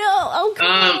 Oh no! Oh come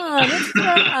on! Let's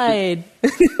try.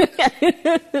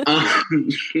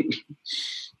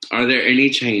 Are there any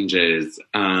changes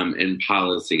in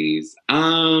policies?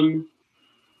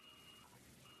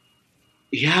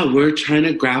 Yeah, we're trying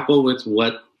to grapple with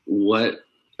what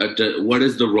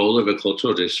is the role of a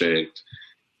cultural district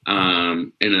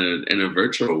in a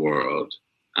virtual world.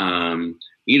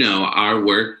 Our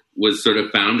work was sort of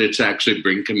founded to actually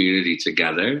bring community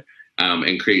together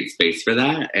and create space for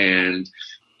that. And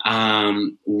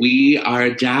we are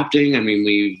adapting.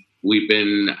 We've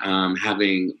been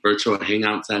having virtual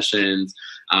hangout sessions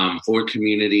for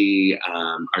community.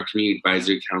 Our Community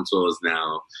Advisory Council is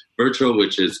now virtual,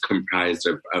 which is comprised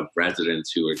of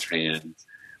residents who are trans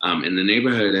in the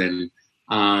neighborhood. And,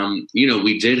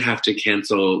 we did have to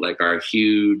cancel like our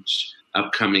huge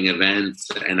upcoming events.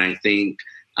 And I think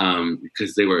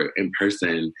because they were in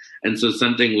person. And so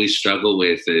something we struggle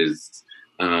with is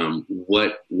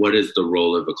what is the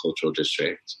role of a cultural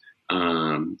district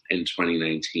in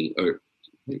 2019? Or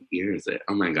what year is it?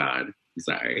 Oh my God. I'm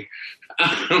sorry.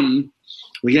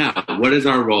 What is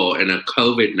our role in a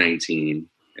COVID-19?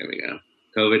 There we go.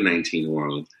 COVID-19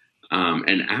 world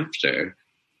and after?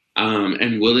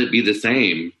 And will it be the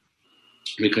same?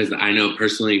 Because I know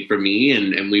personally for me,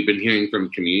 and we've been hearing from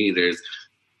community, there's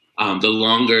the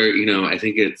longer, I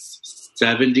think it's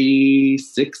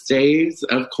 76 days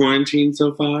of quarantine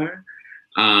so far.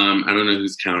 I don't know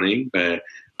who's counting, but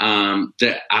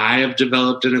that I have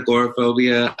developed an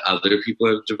agoraphobia. Other people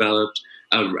have developed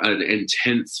an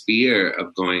intense fear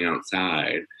of going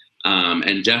outside,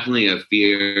 and definitely a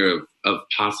fear of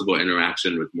possible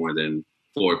interaction with more than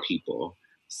 4 people.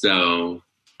 So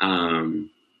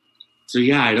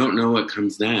yeah, I don't know what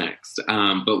comes next,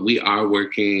 but we are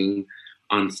working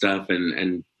on stuff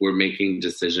and we're making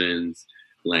decisions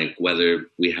like whether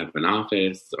we have an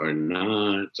office or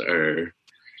not, or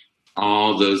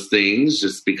all those things,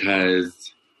 just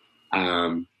because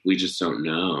we just don't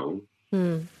know.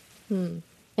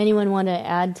 Anyone want to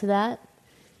add to that?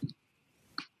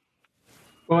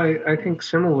 Well, I think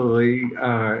similarly,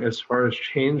 as far as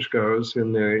change goes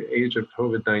in the age of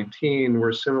COVID-19,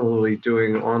 we're similarly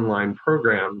doing online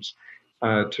programs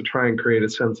to try and create a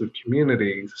sense of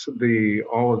community. So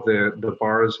all of the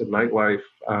bars and nightlife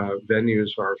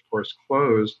venues are, of course,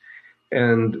 closed.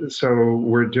 And so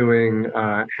we're doing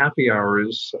happy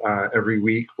hours every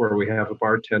week where we have a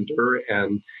bartender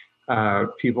and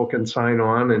people can sign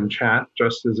on and chat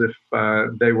just as if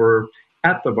they were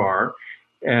at the bar.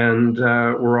 And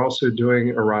we're also doing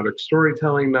erotic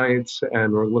storytelling nights,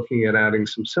 and we're looking at adding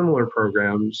some similar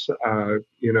programs,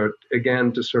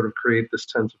 again, to sort of create this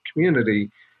sense of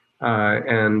community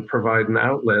and provide an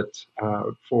outlet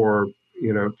for,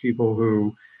 people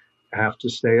who have to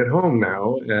stay at home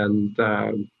now. And,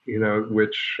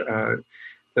 which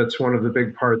that's one of the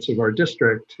big parts of our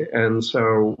district. And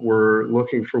so we're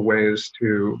looking for ways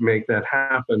to make that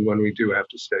happen when we do have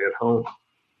to stay at home.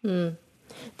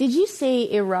 Did you say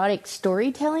erotic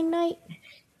storytelling night?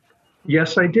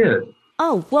 Yes, I did.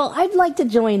 Oh, well, I'd like to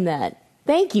join that.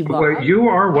 Thank you, Bob. Well, you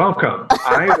are welcome.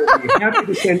 I will be happy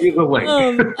to send you the link.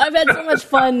 I've had so much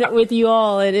fun with you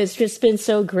all. It has just been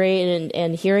so great,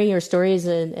 and hearing your stories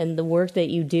and the work that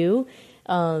you do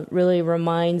really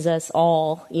reminds us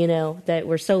all, that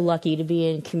we're so lucky to be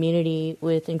in community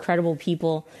with incredible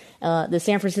people. The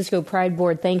San Francisco Pride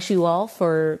Board thanks you all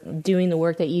for doing the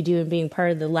work that you do and being part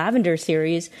of the Lavender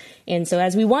series. And so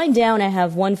as we wind down, I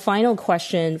have one final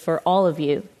question for all of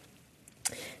you.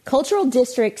 Cultural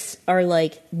districts are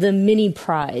like the mini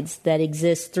prides that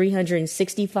exist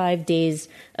 365 days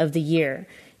of the year.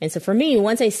 And so for me,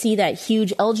 once I see that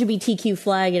huge LGBTQ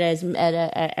flag,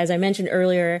 as I mentioned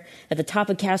earlier, at the top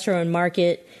of Castro and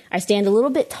Market, I stand a little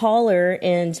bit taller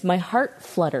and my heart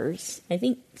flutters. I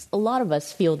think a lot of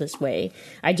us feel this way.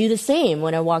 I do the same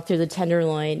when I walk through the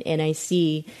Tenderloin and I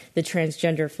see the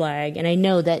transgender flag. And I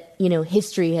know that,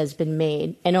 history has been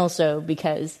made. And also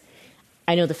because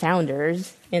I know the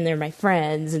founders and they're my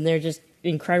friends and they're just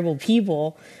incredible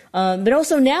people. But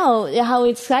also now how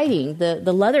exciting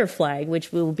the leather flag, which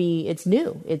it's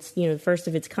new. It's, first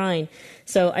of its kind.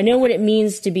 So I know what it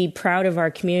means to be proud of our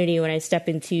community when I step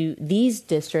into these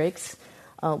districts.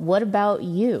 What about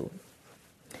you?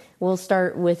 We'll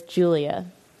start with Julia.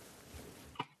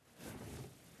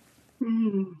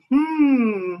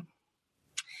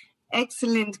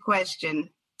 Excellent question.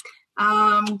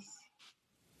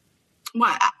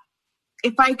 Well,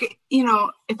 if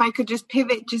I could just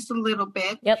pivot just a little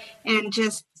bit. Yep. And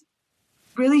just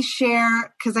really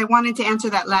share, because I wanted to answer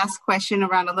that last question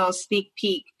around a little sneak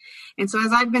peek. And so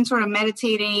as I've been sort of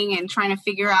meditating and trying to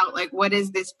figure out, like, what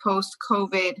does this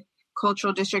post-COVID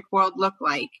cultural district world look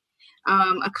like?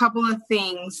 A couple of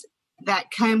things that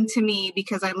come to me,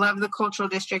 because I love the cultural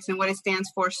districts and what it stands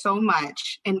for so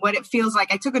much and what it feels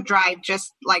like. I took a drive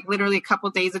just like literally a couple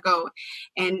of days ago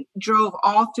and drove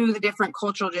all through the different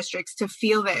cultural districts to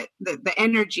feel the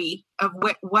energy of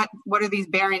what are these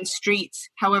barren streets,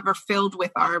 however filled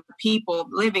with our people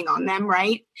living on them,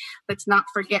 right? Let's not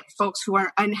forget folks who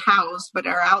are unhoused but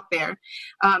are out there.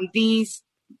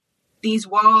 These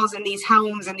walls and these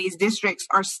homes and these districts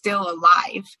are still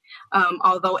alive,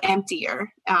 although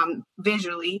emptier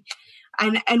visually.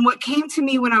 And what came to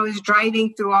me when I was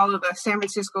driving through all of the San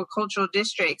Francisco cultural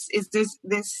districts is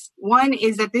this one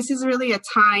is that this is really a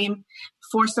time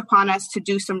forced upon us to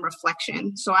do some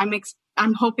reflection. So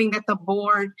I'm hoping that the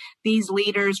board, these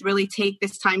leaders really take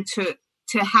this time to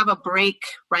have a break,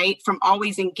 right, from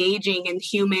always engaging in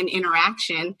human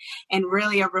interaction and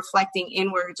really are reflecting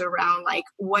inwards around, like,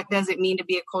 what does it mean to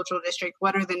be a cultural district?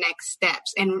 What are the next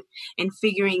steps? And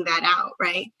figuring that out,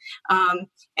 right?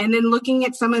 And then looking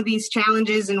at some of these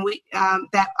challenges and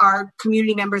that our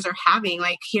community members are having,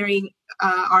 like hearing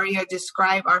Aria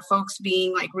describe our folks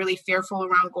being like really fearful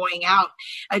around going out,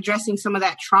 addressing some of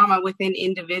that trauma within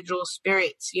individual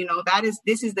spirits.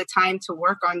 This is the time to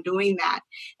work on doing that.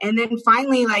 And then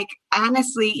finally, like,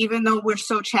 honestly, even though we're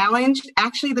so challenged,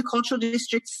 actually the cultural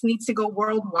districts needs to go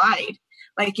worldwide.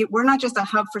 Like, we're not just a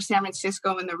hub for San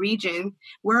Francisco and the region.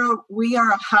 We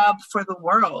are a hub for the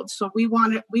world. So we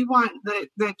want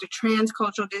the trans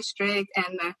cultural district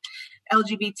and the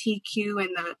LGBTQ and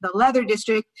the leather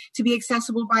district to be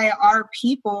accessible by our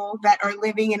people that are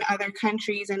living in other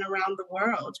countries and around the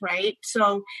world, right?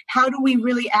 So how do we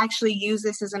really actually use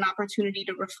this as an opportunity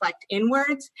to reflect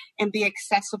inwards and be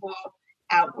accessible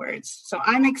outwards? So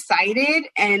I'm excited,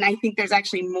 and I think there's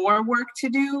actually more work to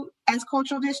do as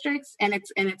cultural districts, and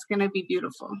it's going to be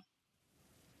beautiful.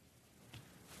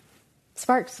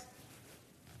 Sparks.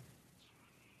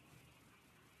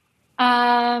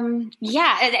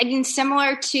 Yeah, I mean,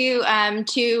 similar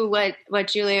to what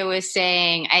Julia was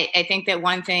saying, I think that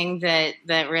one thing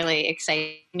that really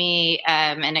excites me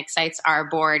and excites our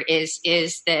board is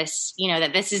this,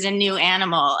 that this is a new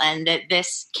animal and that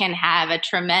this can have a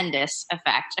tremendous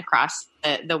effect across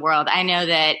the world. I know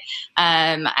that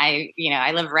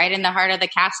I live right in the heart of the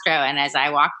Castro, and as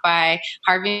I walk by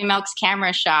Harvey Milk's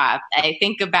camera shop, I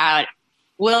think about,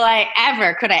 could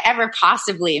I ever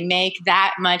possibly make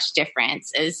that much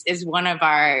difference as one of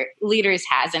our leaders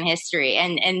has in history?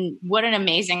 And what an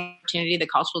amazing opportunity the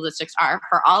cultural districts are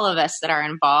for all of us that are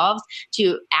involved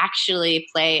to actually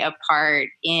play a part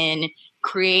in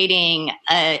creating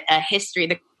a history,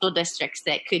 the cultural districts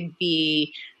that could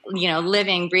be,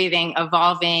 living, breathing,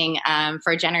 evolving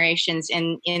for generations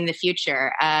in the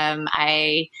future.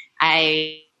 I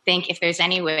think if there's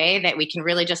any way that we can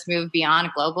really just move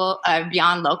beyond local,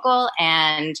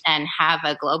 and have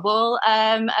a global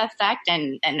effect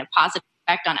and a positive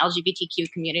effect on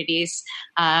LGBTQ communities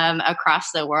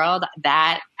across the world,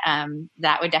 that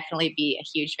would definitely be a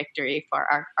huge victory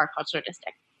for our cultural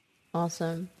district.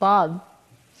 Awesome. Bob.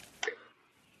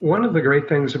 One of the great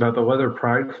things about the Leather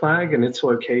Pride flag and its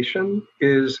location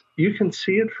is you can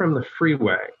see it from the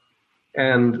freeway.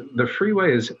 And the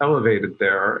freeway is elevated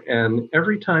there. And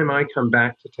every time I come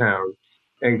back to town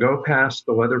and go past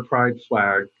the Leather Pride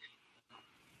flag,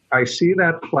 I see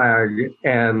that flag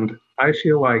and I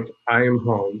feel like I am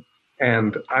home.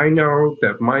 And I know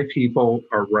that my people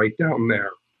are right down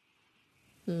there.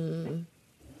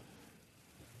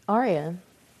 Aria.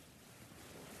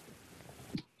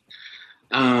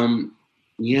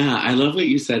 Yeah, I love what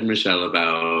you said, Michelle,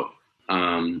 about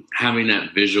having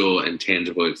that visual and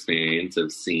tangible experience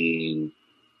of seeing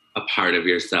a part of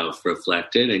yourself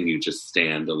reflected and you just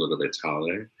stand a little bit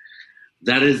taller.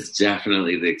 That is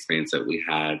definitely the experience that we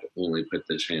had when we put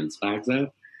the trans flags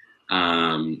up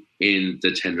in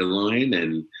the Tenderloin.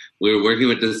 And we were working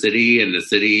with the city, and the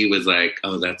city was like,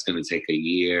 oh, that's going to take a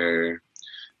year.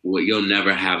 Well, you'll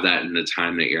never have that in the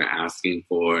time that you're asking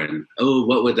for. And, oh,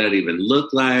 what would that even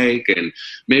look like? And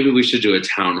maybe we should do a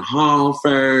town hall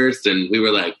first. And we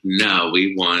were like, no,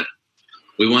 we want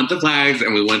the flags,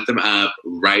 and we want them up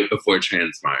right before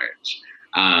Trans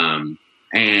March.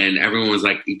 And everyone was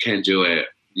like, you can't do it.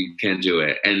 You can't do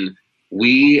it. And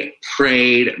we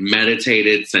prayed,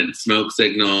 meditated, sent smoke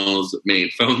signals,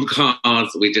 made phone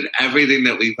calls. We did everything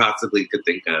that we possibly could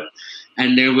think of.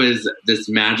 And there was this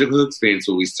magical experience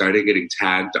where we started getting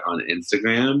tagged on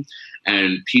Instagram,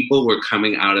 and people were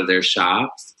coming out of their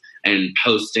shops and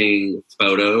posting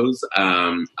photos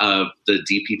of the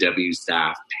DPW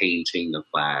staff painting the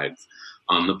flags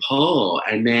on the pole.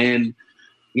 And then,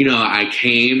 you know, I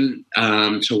came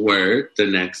to work the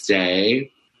next day,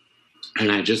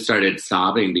 and I just started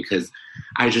sobbing because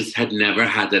I just had never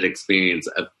had that experience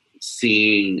of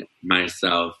seeing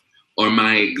myself or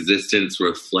my existence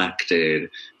reflected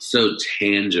so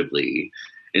tangibly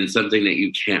in something that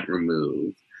you can't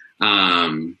remove.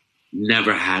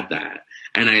 Never had that.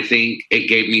 And I think it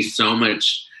gave me so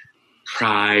much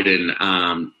pride,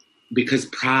 and because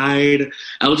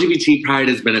LGBT pride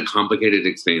has been a complicated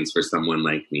experience for someone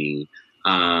like me,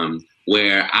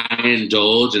 where I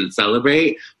indulge and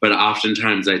celebrate, but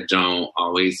oftentimes I don't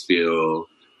always feel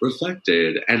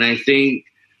reflected. And I think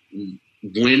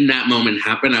when that moment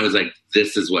happened, I was like,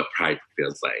 this is what pride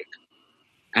feels like.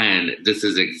 And this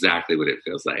is exactly what it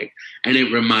feels like. And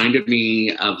it reminded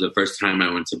me of the first time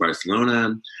I went to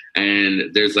Barcelona,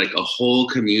 and there's like a whole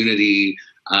community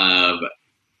of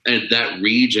that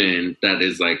region that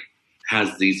is like,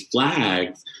 has these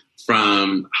flags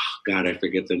from, oh God, I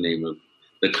forget the name of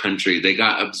the country. They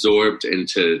got absorbed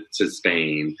into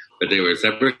Spain, but they were a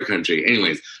separate country.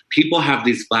 Anyways, people have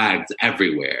these flags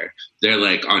everywhere. They're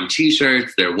like on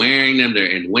t-shirts, they're wearing them, they're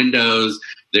in windows,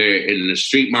 they're in the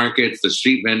street markets, the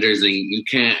street vendors, and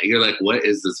you're like, what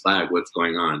is this flag? What's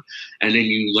going on? And then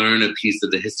you learn a piece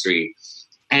of the history.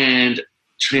 And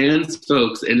trans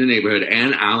folks in the neighborhood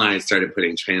and allies started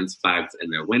putting trans flags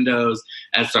in their windows.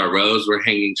 SROs were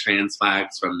hanging trans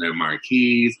flags from their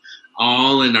marquees,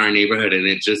 all in our neighborhood. And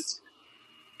it just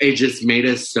made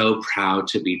us so proud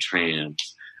to be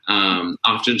trans.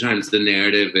 Oftentimes the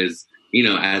narrative is, you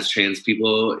know, as trans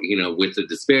people, you know, with the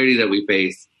disparity that we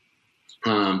face,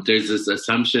 there's this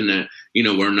assumption that, you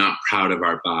know, we're not proud of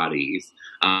our bodies,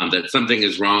 that something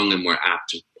is wrong and we're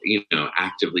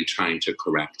actively trying to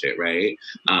correct it, right?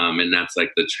 And that's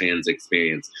like the trans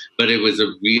experience. But it was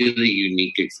a really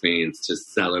unique experience to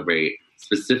celebrate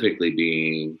specifically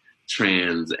being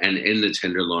trans and in the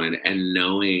Tenderloin, and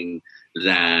knowing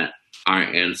that our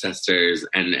ancestors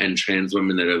and trans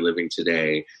women that are living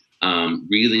today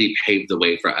really paved the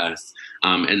way for us.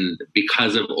 And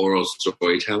because of oral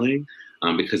storytelling,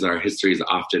 because our history is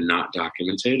often not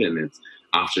documented and it's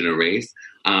often erased,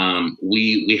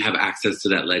 we have access to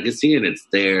that legacy, and it's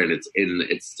there, and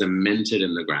it's cemented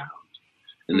in the ground.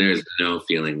 And there's no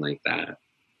feeling like that.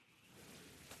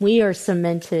 We are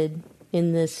cemented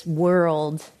in this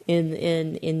world,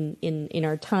 in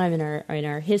our time, in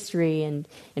our history, and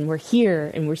we're here,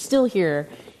 and we're still here,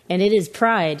 and it is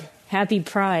Pride. Happy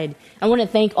Pride. I want to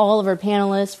thank all of our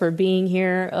panelists for being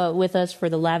here with us for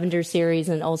the Lavender series,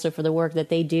 and also for the work that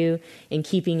they do in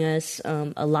keeping us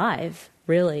alive,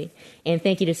 really. And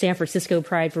thank you to San Francisco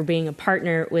Pride for being a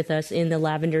partner with us in the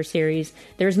Lavender series.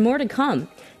 There's more to come.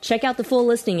 Check out the full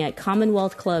listing at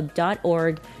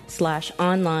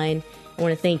commonwealthclub.org/online. I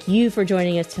want to thank you for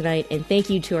joining us tonight, and thank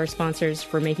you to our sponsors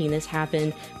for making this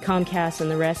happen, Comcast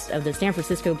and the rest of the San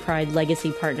Francisco Pride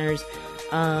Legacy Partners.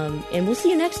 And we'll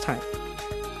see you next time.